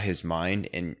speak out his mind,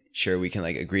 and sure, we can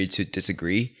like agree to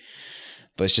disagree,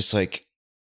 but it's just like,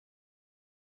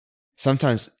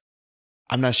 sometimes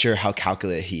I'm not sure how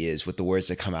calculated he is with the words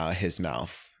that come out of his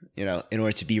mouth, in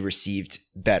order to be received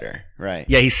better, right?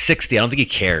 Yeah, he's 60. I don't think he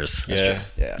cares. Yeah.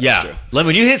 Yeah. Len,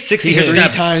 when you hit 60, he's 3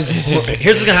 times more.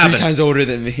 Here's what's gonna happen. 3 times older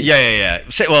than me. Yeah.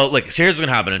 So here's what's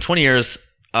gonna happen. In 20 years,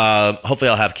 hopefully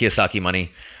I'll have Kiyosaki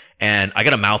money, and I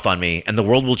got a mouth on me, and the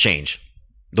world will change.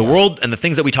 The world and the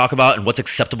things that we talk about and what's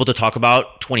acceptable to talk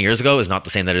about 20 years ago is not the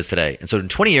same that it is today. And so in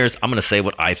 20 years, I'm going to say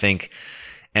what I think,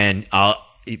 and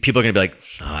people are going to be like,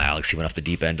 oh, Alex, he went off the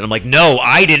deep end. And I'm like, no,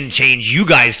 I didn't change. You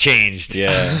guys changed.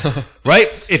 Yeah. Right?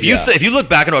 If you look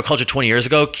back into our culture 20 years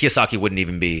ago, Kiyosaki wouldn't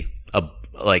even be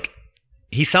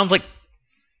he sounds like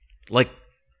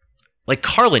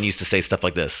Carlin used to say stuff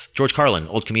like this. George Carlin,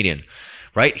 old comedian,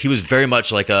 right? He was very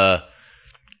much like a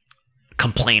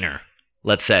complainer,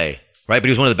 let's say. Right, but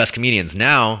he was one of the best comedians.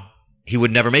 Now he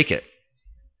would never make it.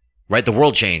 Right, the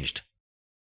world changed.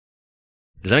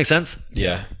 Does that make sense?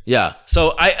 Yeah.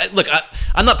 So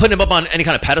I'm not putting him up on any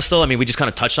kind of pedestal. I mean, we just kind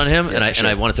of touched on him, and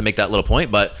I wanted to make that little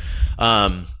point. But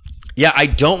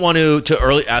I don't want to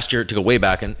go way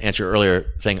back and answer your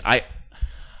earlier thing.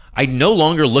 I no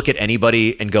longer look at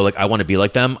anybody and go like, I want to be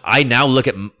like them. I now look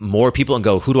at more people and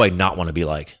go, who do I not want to be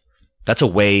like? That's a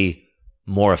way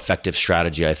more effective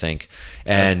strategy, I think.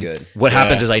 And that's good. What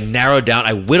happens is I narrow down,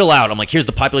 I whittle out. I'm like, here's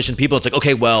the population of people. It's like,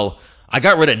 okay, well, I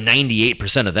got rid of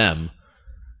 98% of them.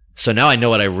 So now I know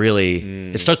what I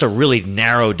really, it starts to really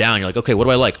narrow down. You're like, okay, what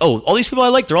do I like? Oh, all these people I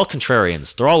like, they're all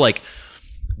contrarians. They're all like,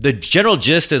 the general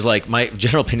gist is like, my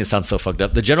general opinion sounds so fucked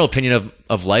up. The general opinion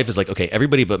of life is like, okay,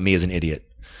 everybody but me is an idiot.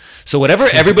 So whatever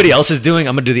everybody else is doing,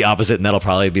 I'm going to do the opposite, and that'll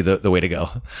probably be the way to go.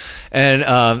 And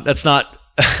that's not,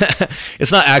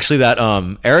 it's not actually that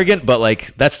arrogant, but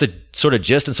like that's the sort of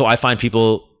gist. And so I find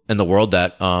people in the world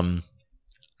that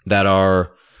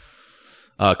are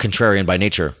contrarian by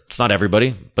nature. It's not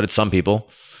everybody, but it's some people.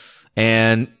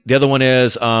 And the other one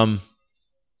is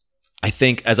I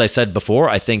think, as I said before,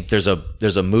 I think there's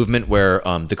a movement where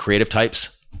the creative types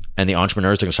and the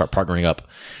entrepreneurs are going to start partnering up.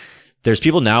 There's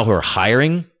people now who are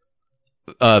hiring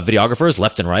videographers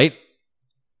left and right.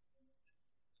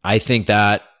 I think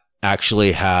that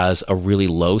actually has a really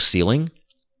low ceiling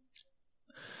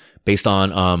based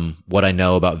on what I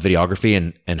know about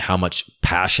videography and how much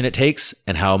passion it takes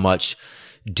and how much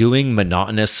doing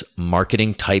monotonous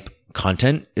marketing type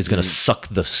content is going to suck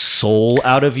the soul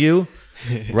out of you.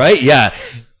 Right? Yeah.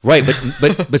 Right.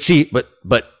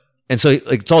 But and so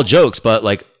like, it's all jokes, but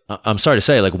like, I'm sorry to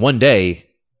say, like one day,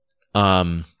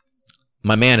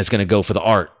 my man is going to go for the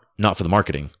art, not for the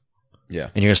marketing. Yeah.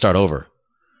 And you're going to start over.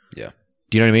 Yeah.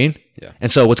 Do you know what I mean? Yeah.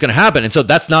 And so what's going to happen? And so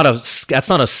that's not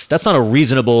a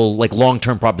reasonable like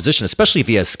long-term proposition, especially if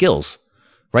he has skills,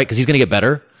 right? Because he's going to get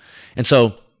better. And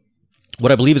so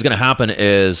what I believe is going to happen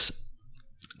is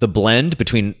the blend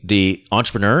between the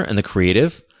entrepreneur and the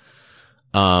creative,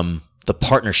 the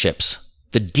partnerships,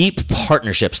 the deep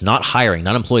partnerships, not hiring,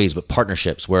 not employees, but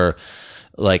partnerships where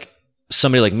like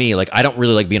somebody like me, like I don't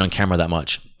really like being on camera that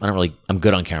much. I'm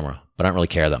good on camera, but I don't really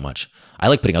care that much. I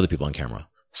like putting other people on camera.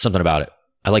 Something about it.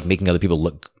 I like making other people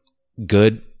look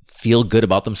good, feel good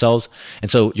about themselves.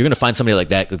 And so you're going to find somebody like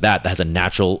that has a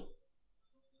natural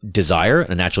desire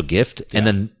and a natural gift. Yeah.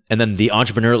 And then the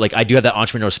entrepreneur, like I do have that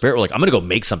entrepreneurial spirit where like, I'm going to go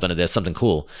make something of this, something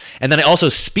cool. And then I also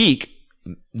speak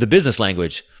the business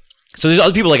language. So there's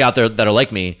other people like out there that are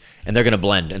like me and they're going to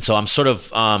blend. And so I'm sort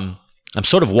of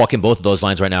walking both of those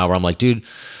lines right now where I'm like, dude,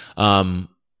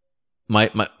 my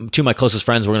two of my closest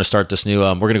friends, we're going to start this new,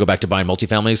 we're going to go back to buying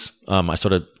multifamilies. I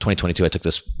started 2022. I took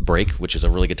this break, which is a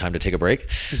really good time to take a break.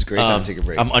 It's a great time to take a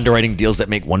break. I'm underwriting deals that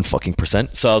make 1 fucking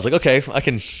 %. So I was like, okay,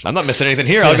 I'm not missing anything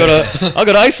here. I'll go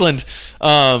to Iceland.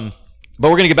 But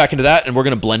we're going to get back into that and we're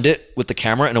going to blend it with the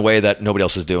camera in a way that nobody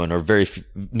else is doing or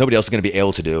nobody else is going to be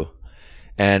able to do.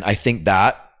 And I think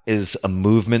that is a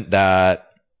movement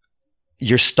that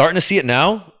you're starting to see it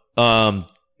now.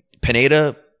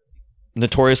 Pineda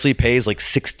notoriously pays like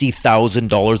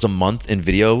 $60,000 a month in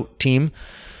video team,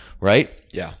 right?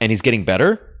 Yeah. And he's getting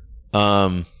better.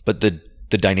 But the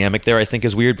dynamic there I think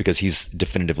is weird because he's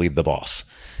definitively the boss.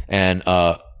 And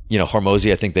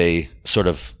Hormozy, I think they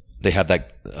have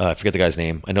that I forget the guy's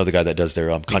name. I know the guy that does their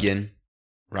Ryan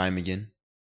McGinn.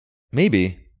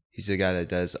 Maybe. He's the guy that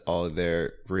does all of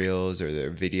their reels or their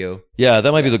video. Yeah,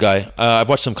 that might be the guy. I've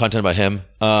watched some content about him.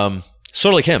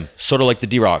 Sort of like him, sort of like the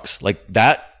D-Rocks. Like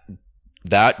that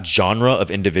genre of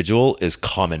individual is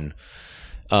common.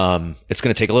 It's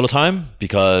going to take a little time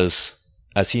because,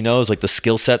 as he knows, like the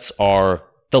skill sets are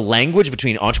the language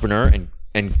between entrepreneur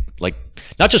and like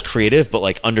not just creative, but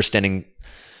like understanding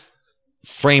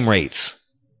frame rates,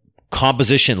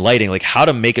 composition, lighting, like how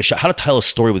to make a shot, how to tell a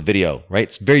story with video, right?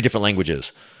 It's very different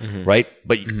languages, right?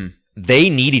 But they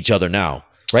need each other now,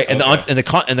 right? And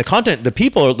the content, the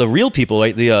people, the real people,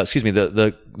 right? The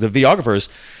videographers,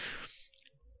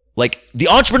 like the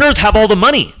entrepreneurs have all the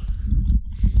money.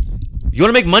 You want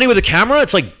to make money with a camera?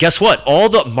 It's like, guess what? All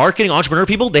the marketing entrepreneur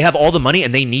people, they have all the money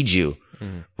and they need you,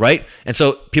 right? And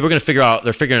so people are going to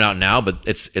they're figuring it out now, but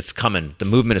it's coming. The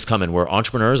movement is coming where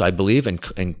entrepreneurs, I believe,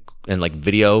 and like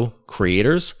video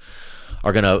creators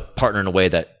are going to partner in a way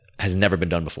that has never been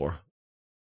done before.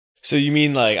 So you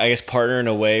mean like, I guess partner in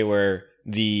a way where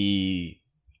the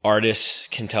artists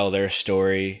can tell their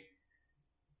story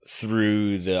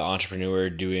through the entrepreneur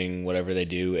doing whatever they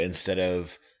do instead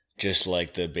of just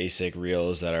like the basic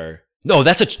reels that are... No,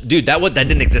 that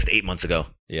didn't exist 8 months ago.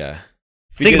 Yeah.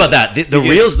 Think about that. The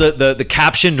reels, the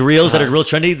captioned reels that are real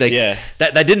trendy,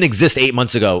 that didn't exist 8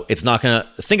 months ago. It's not going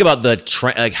to... Think about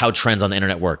like how trends on the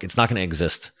internet work. It's not going to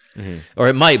exist. Or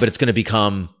it might, but it's going to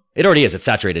become... It already is. It's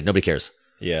saturated. Nobody cares.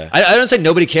 Yeah. I don't say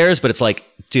nobody cares, but it's like,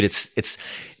 dude, it's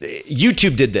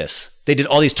YouTube did this. They did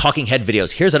all these talking head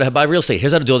videos. Here's how to buy real estate.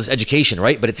 Here's how to do all this education,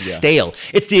 right? But it's stale.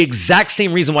 It's the exact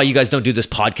same reason why you guys don't do this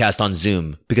podcast on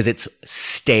Zoom, because it's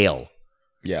stale.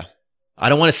 Yeah. I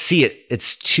don't want to see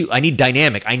it. I need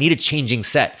dynamic. I need a changing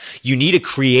set. You need a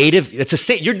creative.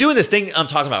 You're doing this thing I'm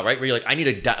talking about, right? Where you're like, I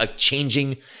need a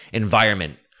changing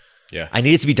environment. Yeah. I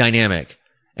need it to be dynamic.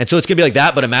 And so it's going to be like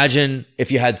that. But imagine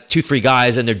if you had 2-3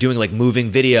 guys and they're doing like moving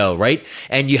video, right?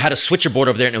 And you had a switcher board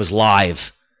over there and it was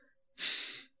live.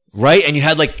 Right? And you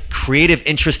had like creative,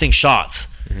 interesting shots.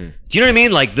 Do you know what I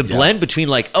mean? Like the blend between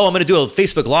like, oh, I'm going to do a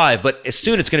Facebook Live, but as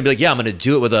soon it's going to be like, yeah, I'm going to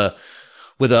do it with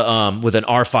an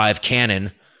R5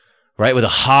 Canon, right? With a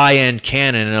high-end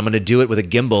Canon, and I'm going to do it with a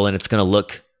gimbal, and it's going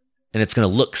to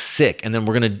look sick. And then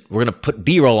we're going to put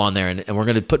B-roll on there, and we're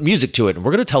going to put music to it, and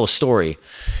we're going to tell a story,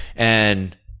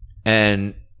 and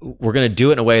we're going to do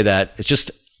it in a way that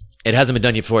it hasn't been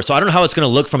done yet before. So I don't know how it's going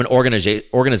to look from an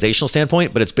organizational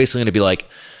standpoint, but it's basically going to be like,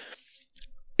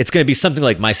 it's going to be something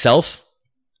like myself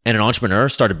and an entrepreneur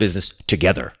start a business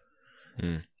together.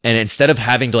 And instead of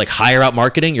having to like hire out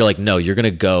marketing, you're like, no, you're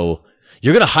going to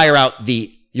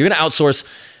outsource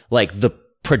like the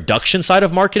production side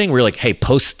of marketing where you're like, hey,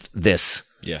 post this.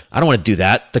 Yeah. I don't want to do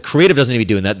that. The creative doesn't need to be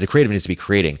doing that. The creative needs to be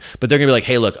creating. But they're going to be like,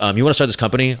 hey, look, you want to start this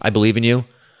company? I believe in you.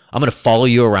 I'm going to follow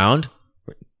you around,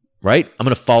 right? I'm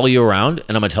going to follow you around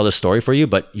and I'm going to tell this story for you,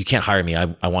 but you can't hire me.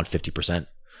 I want 50%.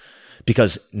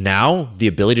 Because now the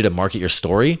ability to market your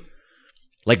story,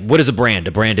 like what is a brand?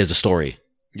 A brand is a story.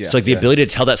 Yeah, so like the ability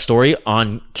to tell that story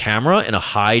on camera in a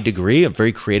high degree, a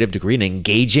very creative degree, an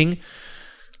engaging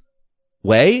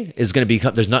way is going to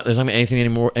become, there's not going to be anything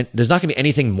anymore. And there's not going to be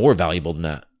anything more valuable than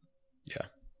that. Yeah.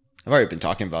 I've already been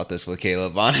talking about this with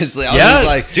Caleb. Honestly, I was Yeah, just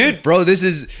like, dude. bro, this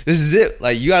is it.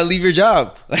 Like, you gotta leave your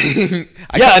job.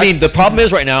 I mean, the problem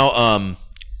is right now.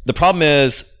 The problem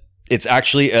is it's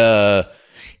actually a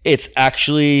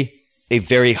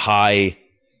very high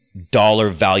dollar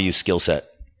value skill set,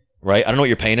 right? I don't know what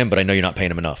you're paying him, but I know you're not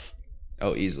paying him enough.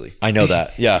 Oh, easily. I know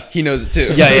that. Yeah. He knows it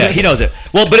too. Yeah, he knows it.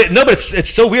 Well, but it's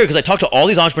so weird because I talk to all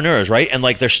these entrepreneurs, right? And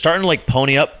like they're starting to like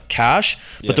pony up cash,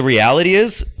 but the reality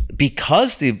is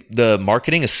because the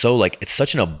marketing is so like it's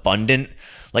such an abundant,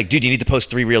 like, dude, you need to post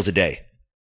 3 reels a day.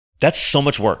 That's so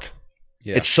much work.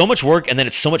 Yeah. It's so much work, and then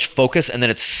it's so much focus, and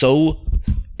then it's so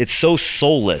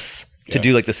soulless to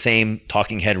do like the same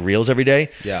talking head reels every day.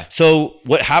 Yeah. So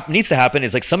what needs to happen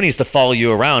is like somebody needs to follow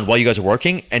you around while you guys are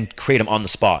working and create them on the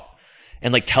spot.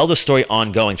 And like tell the story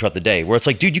ongoing throughout the day where it's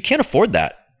like, dude, you can't afford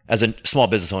that as a small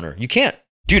business owner. You can't.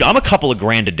 Dude, I'm a couple of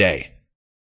grand a day.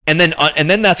 And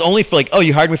then that's only for like, oh,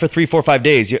 you hired me for 3, 4, 5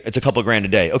 days. It's a couple of grand a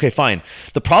day. Okay, fine.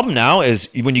 The problem now is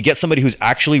when you get somebody who's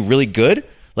actually really good,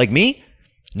 like me,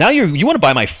 now you want to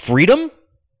buy my freedom?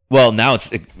 Well, now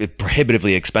it's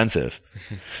prohibitively expensive.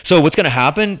 So what's going to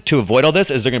happen to avoid all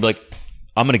this is they're going to be like,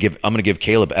 I'm going to give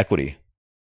Caleb equity.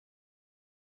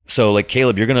 So like,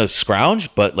 Caleb, you're going to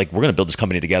scrounge, but like, we're going to build this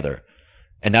company together.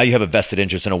 And now you have a vested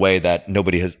interest in a way that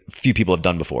few people have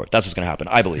done before. That's what's going to happen,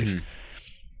 I believe. Mm-hmm.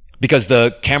 Because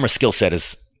the camera skill set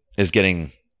is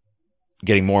getting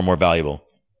more and more valuable.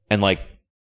 And like,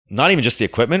 not even just the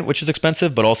equipment, which is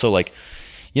expensive, but also like,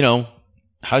 you know,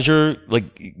 how's your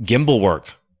like gimbal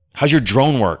work? How's your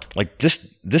drone work? Like this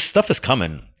stuff is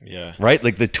coming. Yeah. Right?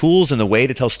 Like the tools and the way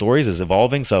to tell stories is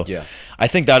evolving. So yeah. I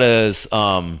think that is,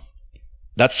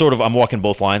 that's sort of, I'm walking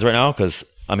both lines right now because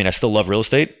I mean, I still love real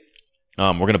estate.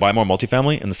 We're going to buy more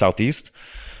multifamily in the Southeast.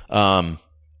 But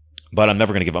I'm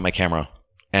never going to give up my camera.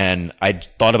 And I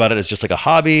thought about it as just like a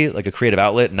hobby, like a creative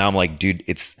outlet. And now I'm like, dude,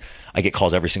 I get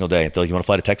calls every single day. They're like, you want to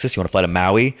fly to Texas? You want to fly to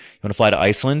Maui? You want to fly to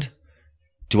Iceland?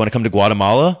 Do you want to come to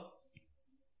Guatemala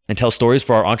and tell stories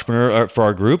for our entrepreneur, for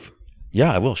our group?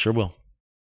 Yeah, I will. Sure will.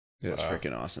 Yeah, that's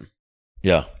freaking awesome.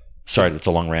 Yeah. Sorry, that's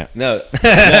a long rant. No,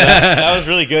 that was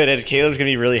really good. And Caleb's going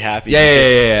to be really happy.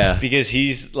 Yeah. Because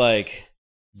he's like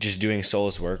just doing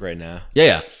soulless work right now.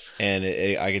 Yeah. And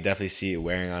I could definitely see it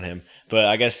wearing on him. But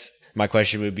I guess my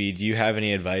question would be, do you have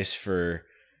any advice for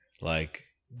like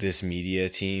this media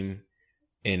team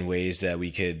in ways that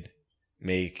we could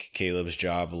make Caleb's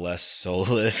job less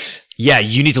soulless? Yeah,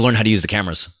 you need to learn how to use the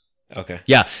cameras. Okay.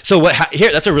 Yeah. So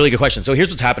here, that's a really good question. So here's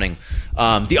what's happening.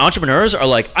 The entrepreneurs are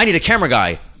like, I need a camera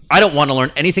guy. I don't want to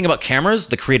learn anything about cameras,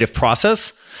 the creative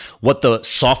process, what the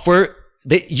software,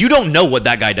 you don't know what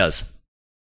that guy does.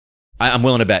 I'm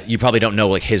willing to bet you probably don't know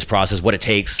like his process, what it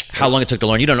takes, how long it took to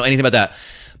learn. You don't know anything about that.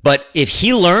 But if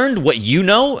he learned what you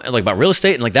know, like about real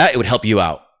estate and like that, it would help you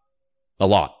out a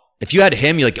lot. If you had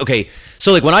him, you're like, okay.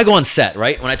 So like when I go on set,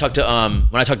 right? When I talk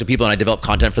to people and I develop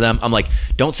content for them, I'm like,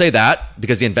 don't say that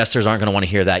because the investors aren't going to want to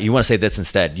hear that. You want to say this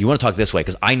instead. You want to talk this way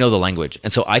because I know the language,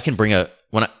 and so I can bring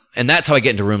and that's how I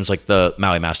get into rooms like the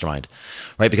Maui Mastermind,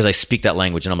 right? Because I speak that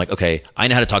language, and I'm like, okay, I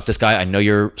know how to talk to this guy. I know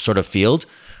your sort of field,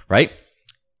 right?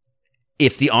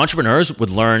 If the entrepreneurs would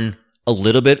learn a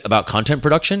little bit about content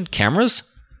production, cameras,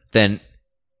 then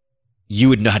you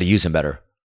would know how to use them better.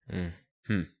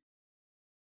 Mm-hmm.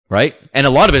 Right? And a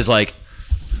lot of it is like,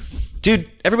 dude,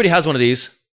 everybody has one of these.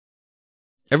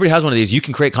 You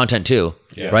can create content too,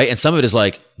 right? And some of it is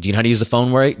like, do you know how to use the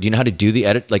phone right? Do you know how to do the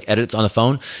edits on the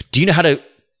phone? Do you know how to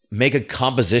make a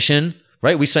composition,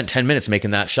 right? We spent 10 minutes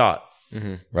making that shot,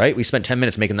 right? We spent 10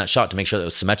 minutes making that shot to make sure that it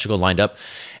was symmetrical, lined up.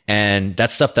 And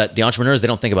that's stuff that the entrepreneurs, they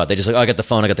don't think about. They just like, oh, I got the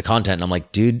phone, I got the content. And I'm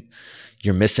like, dude,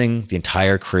 you're missing the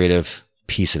entire creative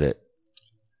piece of it.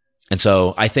 And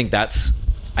so I think the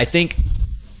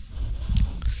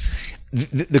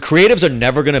creatives are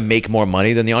never going to make more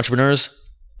money than the entrepreneurs.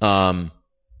 But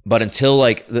until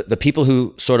like the people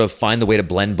who sort of find the way to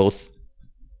blend both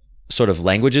sort of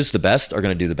languages the best are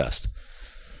going to do the best.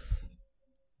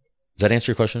 Does that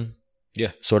answer your question?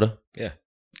 Yeah. Sort of? Yeah.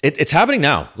 It's happening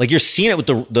now. Like you're seeing it with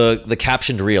the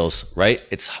captioned reels, right?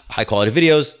 It's high quality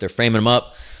videos. They're framing them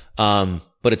up.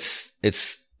 But it's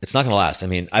not going to last. I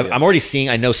mean, I'm already seeing,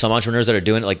 I know some entrepreneurs that are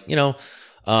doing it like, you know,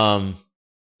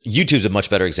 YouTube's a much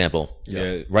better example.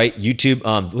 Yeah. Right?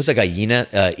 YouTube, who's that guy?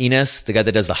 Ines, the guy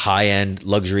that does the high-end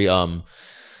luxury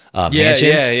mansions.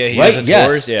 Yeah. He right? has the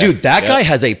tours. Yeah. Dude, that guy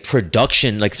has a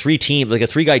production, like a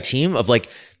 3-guy team of like,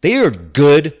 they are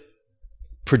good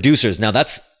producers. Now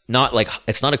that's not like,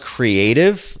 it's not a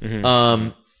creative,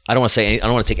 I don't want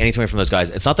to take anything away from those guys.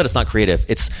 It's not that it's not creative.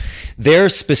 It's their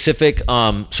specific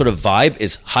sort of vibe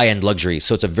is high-end luxury.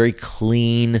 So it's a very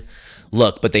clean,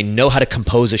 look, but they know how to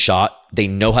compose a shot. They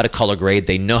know how to color grade.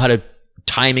 They know how to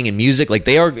timing and music. Like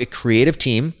they are a creative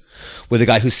team with a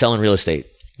guy who's selling real estate,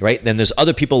 right? Then there's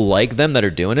other people like them that are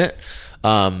doing it.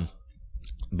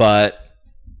 But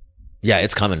yeah,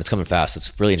 it's coming. It's coming fast.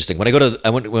 It's really interesting. When I go to the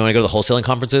wholesaling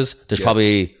conferences, there's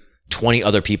probably 20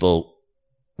 other people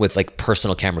with like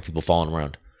personal camera people following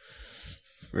around.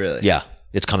 Really? Yeah,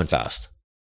 it's coming fast.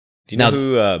 Do you know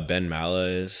who Ben Mala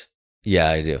is? Yeah,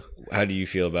 I do. How do you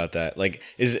feel about that? Like,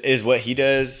 is what he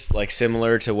does like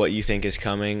similar to what you think is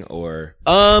coming, or?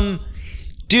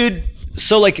 Dude.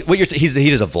 So like, he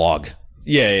does a vlog.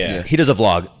 Yeah. He does a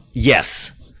vlog.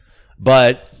 Yes,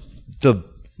 but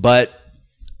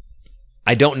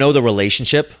I don't know the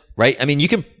relationship, right? I mean, you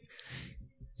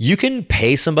can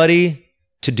pay somebody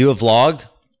to do a vlog,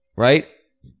 right?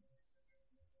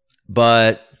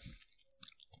 But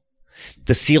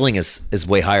the ceiling is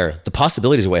way higher. The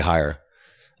possibilities are way higher.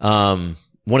 One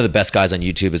of the best guys on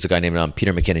YouTube is a guy named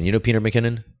Peter McKinnon. You know Peter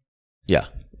McKinnon? Yeah.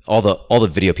 All the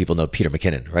video people know Peter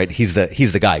McKinnon, right? He's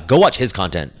the guy. Go watch his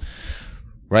content,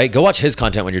 right? Go watch his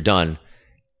content when you're done.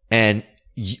 And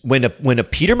when a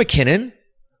Peter McKinnon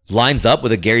lines up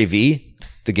with a Gary Vee,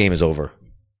 the game is over.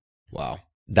 Wow.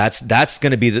 That's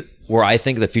going to be where I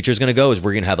think the future is going to go, is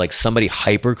we're going to have like somebody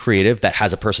hyper creative that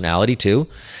has a personality too,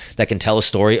 that can tell a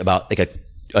story about like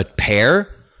a pair,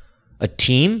 a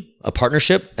team, a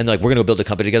partnership, and like we're going to build a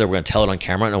company together. We're going to tell it on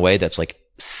camera in a way that's like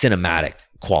cinematic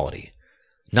quality,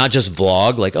 not just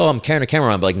vlog. Like, oh, I'm carrying a camera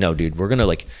around, but like, no, dude, we're gonna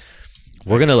like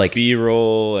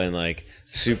B-roll and like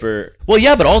super. Well,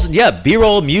 yeah, but also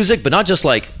B-roll, music, but not just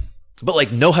like, but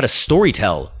like know how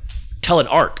to tell an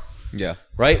arc. Yeah.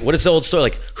 Right? What is the old story?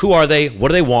 Like, who are they? What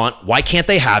do they want? Why can't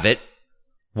they have it?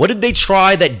 What did they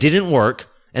try that didn't work?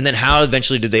 And then how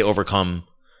eventually did they overcome?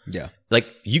 Yeah.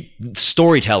 Like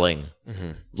storytelling,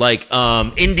 like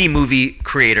indie movie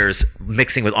creators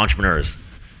mixing with entrepreneurs.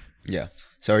 Yeah.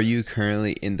 So are you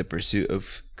currently in the pursuit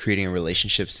of creating a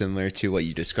relationship similar to what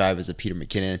you describe as a Peter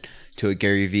McKinnon to a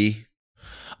Gary Vee?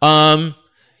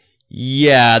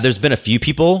 Yeah, there's been a few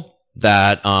people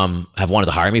that have wanted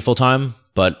to hire me full time,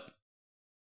 but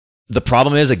the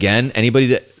problem is, again,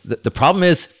 the problem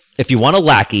is, if you want a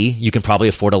lackey, you can probably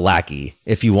afford a lackey.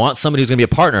 If you want somebody who's going to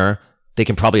be a partner, they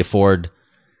can probably afford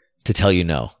to tell you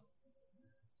no.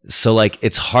 So like,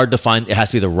 it's hard to find. It has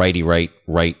to be the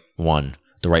right one,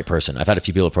 the right person. I've had a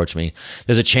few people approach me.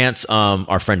 There's a chance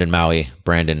our friend in Maui,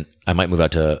 Brandon, I might move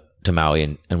out to Maui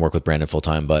and work with Brandon full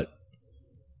time, but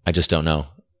I just don't know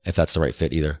if that's the right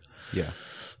fit either. Yeah.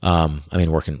 I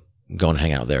mean, going and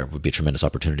hang out there would be a tremendous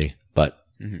opportunity, but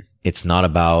it's not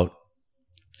about,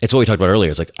 it's what we talked about earlier.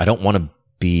 It's like, I don't want to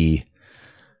be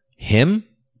him.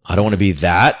 I don't want to be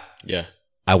that. Yeah.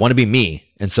 I want to be me.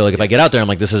 And so like, if I get out there, I'm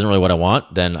like, this isn't really what I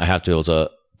want, then I have to be able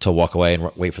to walk away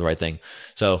and wait for the right thing.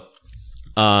 So,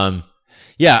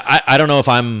 yeah, I don't know if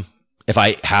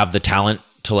I have the talent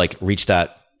to like reach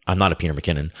that. I'm not a Peter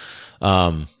McKinnon.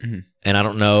 And I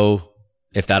don't know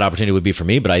if that opportunity would be for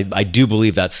me, but I do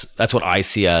believe that's what I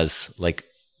see as like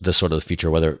the sort of the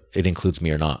future, whether it includes me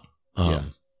or not. I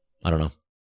don't know.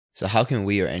 So how can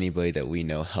we or anybody that we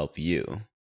know help you?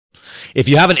 If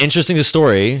you have an interesting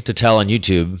story to tell on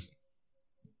YouTube,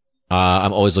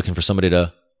 I'm always looking for somebody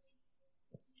to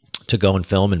go and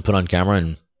film and put on camera.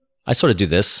 And I sort of do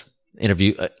this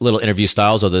little interview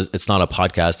styles, although it's not a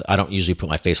podcast. I don't usually put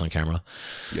my face on camera.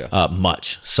 Yeah.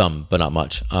 Some, but not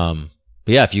much. But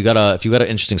yeah, if you got an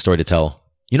interesting story to tell,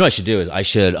 you know what I should do is I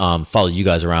should follow you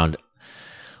guys around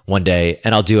one day,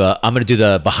 and I'm going to do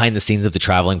the behind the scenes of the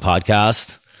traveling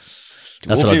podcast.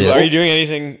 That's what I'll do. Are you doing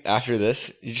anything after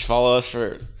this? You just follow us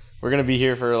we're going to be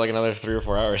here for like another 3 or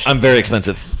 4 hours. I'm very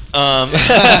expensive. You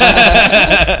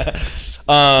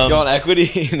on equity?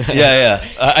 Yeah.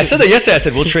 I said that yesterday. I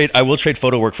said I will trade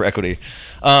photo work for equity.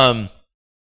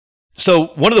 So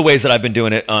one of the ways that I've been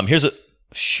doing it, do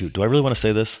I really want to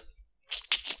say this?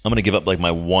 I'm going to give up like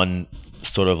my one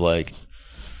sort of like.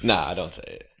 Nah, don't say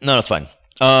it. No, it's fine.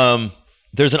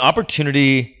 There's an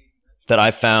opportunity that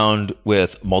I found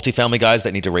with multifamily guys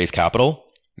that need to raise capital.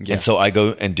 Yeah. And so I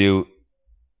go and do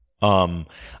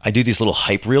these little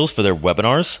hype reels for their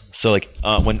webinars. So like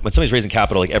when somebody's raising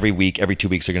capital, like every week, every 2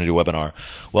 weeks, they're going to do a webinar.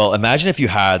 Well, imagine if you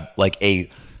had like a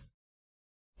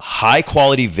high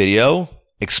quality video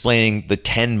explaining the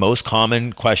 10 most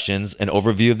common questions, an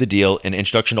overview of the deal, an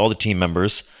introduction to all the team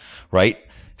members, right?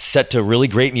 Set to really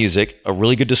great music, a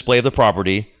really good display of the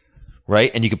property,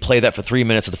 right? And you could play that for 3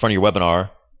 minutes at the front of your webinar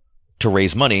to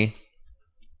raise money.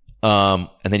 And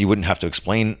then you wouldn't have to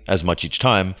explain as much each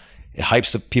time. It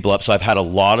hypes the people up. So I've had a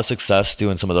lot of success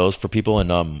doing some of those for people.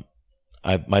 And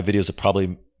my videos have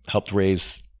probably helped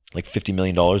raise like $50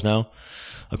 million now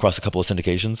across a couple of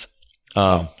syndications.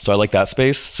 So I like that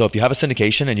space. So if you have a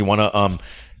syndication and you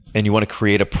want to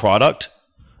create a product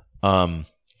for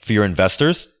your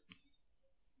investors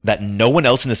that no one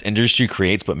else in this industry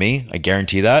creates but me, I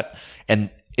guarantee that. And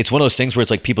it's one of those things where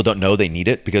it's like people don't know they need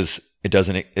it because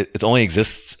it only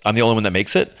exists. I'm the only one that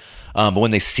makes it. But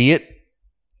when they see it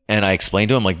and I explain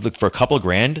to them, like, look, for a couple of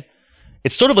grand,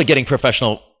 it's sort of like getting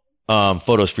professional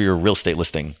photos for your real estate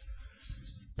listing.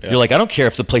 Yeah. You're like, I don't care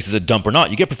if the place is a dump or not.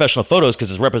 You get professional photos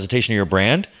because it's representation of your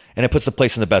brand and it puts the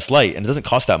place in the best light and it doesn't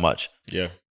cost that much. Yeah.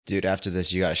 Dude, after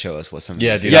this, you got to show us what some.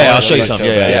 Yeah, dude. Yeah, I'll show you some.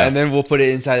 Yeah. And then we'll put it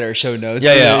inside our show notes.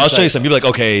 Yeah. I'll show you some. You'll be like,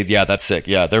 okay, yeah, that's sick.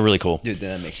 Yeah, they're really cool. Dude,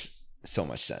 that makes so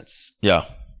much sense. Yeah.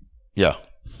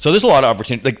 So there's a lot of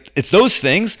opportunity. Like, it's those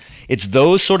things. It's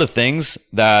those sort of things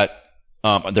that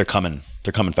they're coming.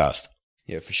 They're coming fast.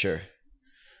 Yeah, for sure.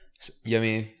 So, you have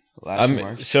any last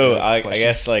remarks? So I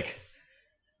guess, like,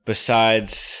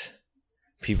 besides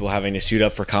people having to suit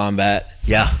up for combat,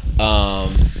 yeah,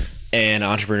 and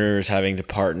entrepreneurs having to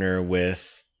partner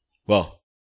with, well,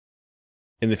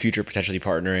 in the future potentially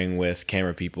partnering with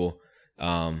camera people,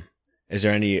 is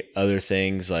there any other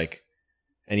things, like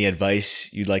any advice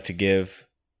you'd like to give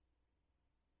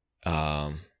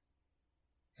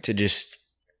to just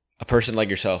a person like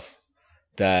yourself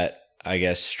that I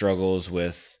guess struggles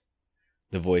with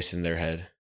the voice in their head?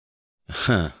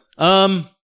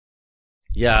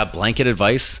 Yeah, blanket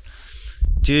advice.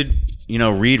 Dude,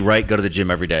 read, write, go to the gym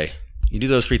every day. You do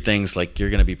those 3 things, like, you're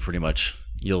going to be pretty much,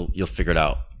 you'll figure it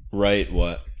out. Write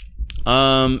what?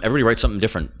 Everybody writes something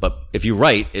different, but if you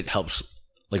write, it helps.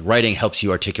 Like, writing helps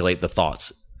you articulate the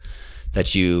thoughts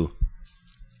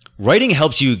writing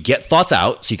helps you get thoughts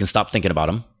out so you can stop thinking about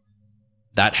them.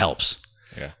 That helps.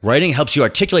 Yeah. Writing helps you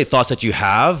articulate thoughts that you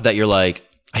have that you're like,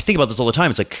 I think about this all the time.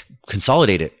 It's like,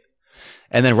 consolidate it.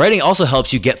 And then writing also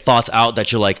helps you get thoughts out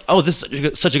that you're like, oh, this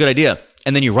is such a good idea.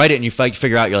 And then you write it and you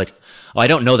figure out, you're like, oh, I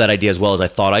don't know that idea as well as I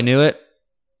thought I knew it.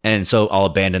 And so I'll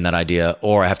abandon that idea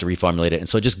or I have to reformulate it. And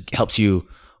so it just helps you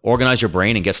organize your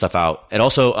brain and get stuff out. It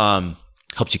also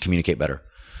helps you communicate better.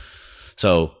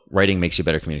 So writing makes you a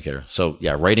better communicator. So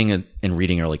yeah, writing and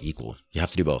reading are like equal. You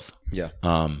have to do both. Yeah.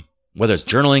 Whether it's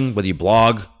journaling, whether you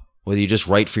blog, whether you just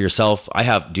write for yourself. I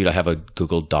have a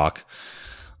Google Doc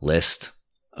list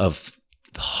of,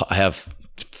 I have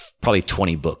probably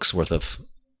 20 books worth of,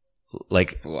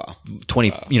 like, wow.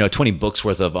 20 books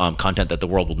worth of content that the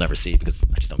world will never see because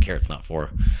I just don't care. It's not for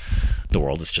the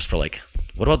world. It's just for, like,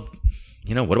 what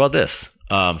about this?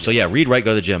 So yeah, read, write,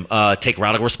 go to the gym. Take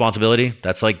radical responsibility.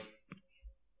 That's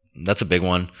a big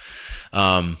one.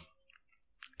 And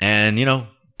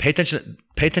pay attention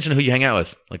to who you hang out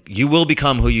with. Like, you will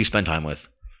become who you spend time with.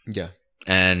 Yeah.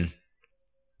 And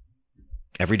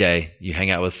every day you hang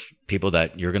out with people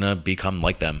that you're going to become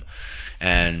like them.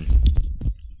 And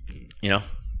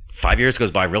 5 years goes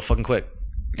by real fucking quick.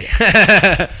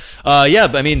 Yeah,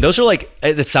 but I mean, those are, like,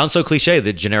 it sounds so cliche,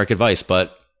 the generic advice,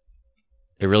 but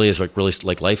it really is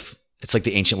like life. It's like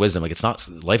the ancient wisdom. Like,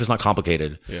 life is not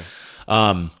complicated. Yeah.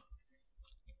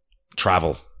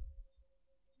 Travel.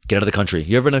 Get out of the country.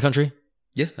 You ever been to the country?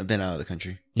 Yeah, I've been out of the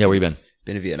country. Yeah, where you been?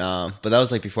 Been to Vietnam, but that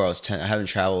was like before I was 10. I haven't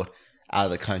traveled out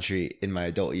of the country in my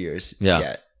adult years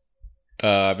yet.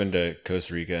 I've been to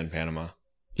Costa Rica and Panama.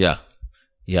 Yeah.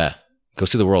 Go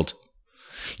see the world.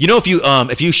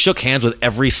 If you shook hands with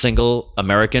every single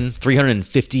American,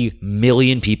 350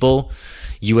 million people,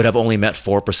 you would have only met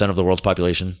 4% of the world's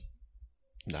population.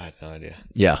 I had no idea.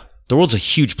 Yeah. The world's a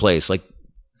huge place. Like,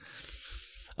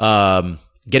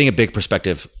 getting a big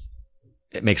perspective,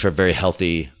 it makes for a very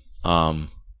healthy,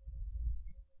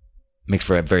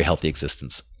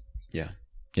 existence.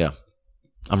 Yeah.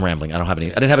 I'm rambling. I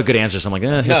didn't have a good answer. So I'm like,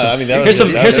 here's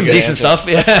some decent stuff.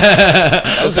 Yeah.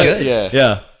 That was good.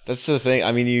 Yeah. That's the thing.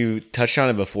 I mean, you touched on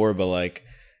it before, but, like,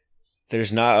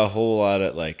 there's not a whole lot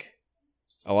of, like,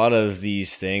 a lot of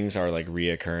these things are, like,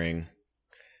 reoccurring.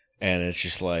 And it's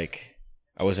just like,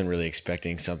 I wasn't really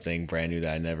expecting something brand new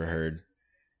that I never heard.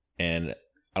 And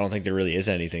I don't think there really is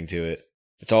anything to it.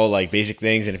 It's all, like, basic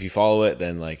things. And if you follow it,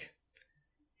 then, like,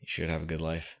 you should have a good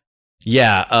life.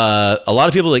 Yeah. A lot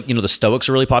of people, like, the Stoics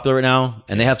are really popular right now.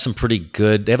 And they have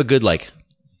they have a good, like,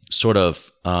 sort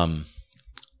of,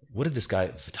 what did this guy,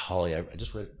 Vitaly, I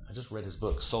just read his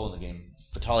book, Soul in the Game.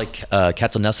 Vitaly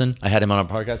Katsanesin. I had him on our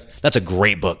podcast. That's a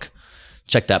great book.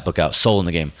 Check that book out, Soul in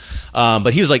the Game.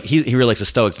 But he was like, he really likes the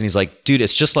Stoics, and he's like, dude,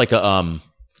 it's just like a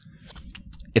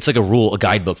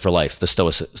guidebook for life, the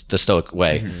Stoic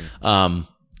way. Mm-hmm.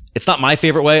 It's not my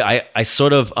favorite way. I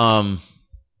sort of, I'm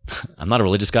not a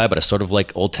religious guy, but I sort of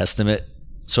like Old Testament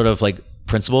sort of like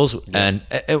principles, and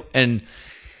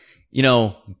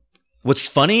what's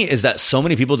funny is that so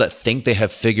many people that think they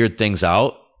have figured things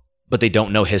out, but they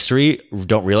don't know history,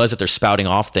 don't realize that they're spouting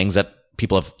off things that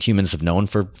humans have known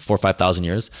for 4,000 or 5,000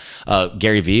 years.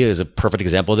 Gary Vee is a perfect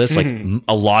example of this. Like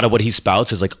a lot of what he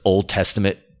spouts is like Old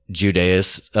Testament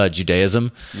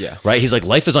Judaism. Yeah. Right. He's like,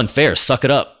 life is unfair. Suck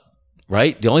it up.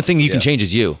 Right. The only thing you can change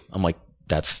is you. I'm like,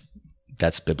 that's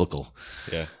biblical.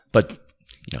 Yeah. But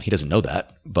he doesn't know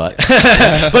that. But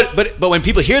but when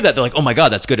people hear that, they're like, oh my God,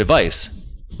 that's good advice.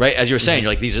 Right. As you were saying,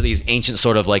 you're like, these are these ancient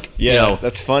sort of like,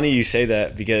 that's funny you say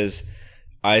that, because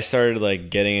I started like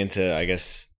getting into, I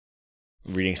guess,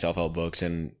 reading self-help books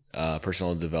and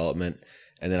personal development.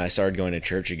 And then I started going to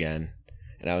church again.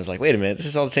 And I was like, wait a minute, this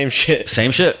is all the same shit.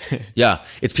 Same shit. Yeah.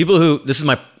 It's people who, this is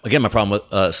my problem with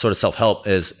sort of self-help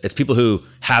is it's people who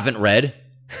haven't read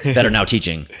that are now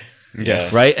teaching. Yeah.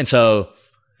 Right. And so,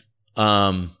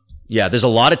 there's a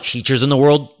lot of teachers in the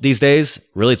world these days.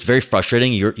 Really, it's very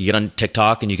frustrating. You get on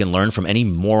TikTok and you can learn from any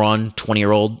moron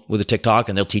 20-year-old with a TikTok,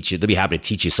 and they'll be happy to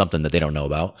teach you something that they don't know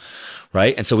about.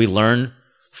 Right. And so we learn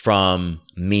from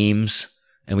memes,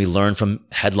 and we learn from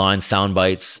headlines, sound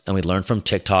bites, and we learn from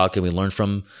TikTok, and we learn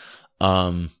from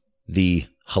the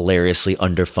hilariously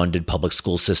underfunded public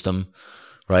school system,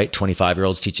 right?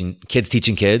 25-year-olds teaching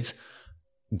kids.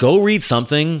 Go read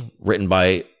something written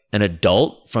by an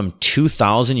adult from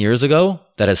 2,000 years ago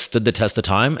that has stood the test of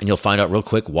time, and you'll find out real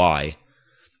quick why.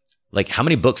 Like, how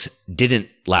many books didn't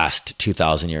last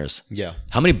 2,000 years? Yeah.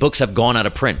 How many books have gone out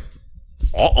of print?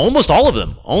 Almost all of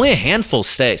them. Only a handful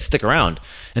stick around.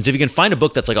 And so if you can find a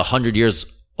book that's like 100 years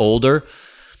old or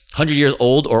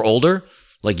older,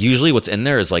 like usually what's in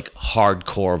there is like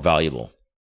hardcore valuable.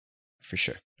 For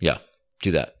sure. Yeah,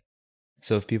 do that.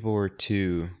 So if people were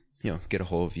to, get a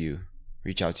hold of you,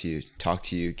 reach out to you, talk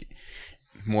to you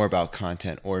more about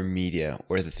content or media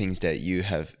or the things that you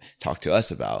have talked to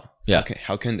us about,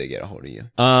 how can they get a hold of you?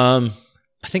 I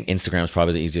think Instagram is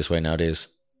probably the easiest way nowadays.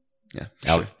 Yeah.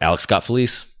 Sure. Alex Scott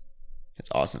Felice. That's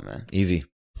awesome, man. Easy.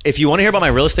 If you want to hear about my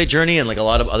real estate journey and like a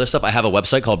lot of other stuff, I have a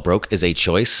website called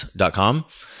brokeisAchoice.com.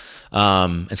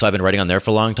 And so I've been writing on there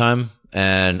for a long time,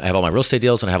 and I have all my real estate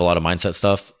deals, and I have a lot of mindset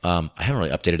stuff. I haven't really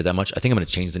updated it that much. I think I'm going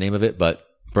to change the name of it, but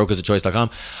brokeisAchoice.com.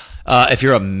 If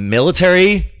you're a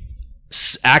military,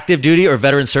 active duty, or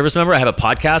veteran service member, I have a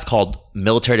podcast called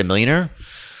Military to Millionaire.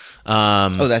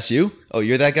 That's you? Oh,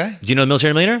 you're that guy? Do you know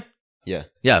Military to Millionaire? Yeah.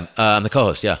 Yeah. I'm the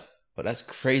co-host. Yeah. Oh, that's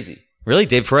crazy. Really?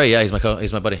 Dave Perret. Yeah. He's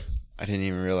my buddy. I didn't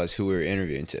even realize who we were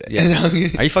interviewing today. Yeah.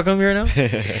 Are you fucking with me right now?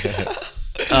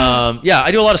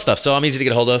 I do a lot of stuff, so I'm easy to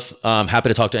get a hold of. Happy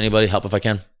to talk to anybody, help if I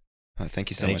can. Oh, thank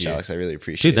you so much, Alex. I really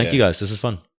appreciate it. Dude, thank you guys. This is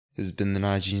fun. This has been the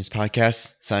Not Genius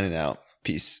Podcast. Signing out.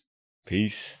 Peace.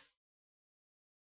 Peace.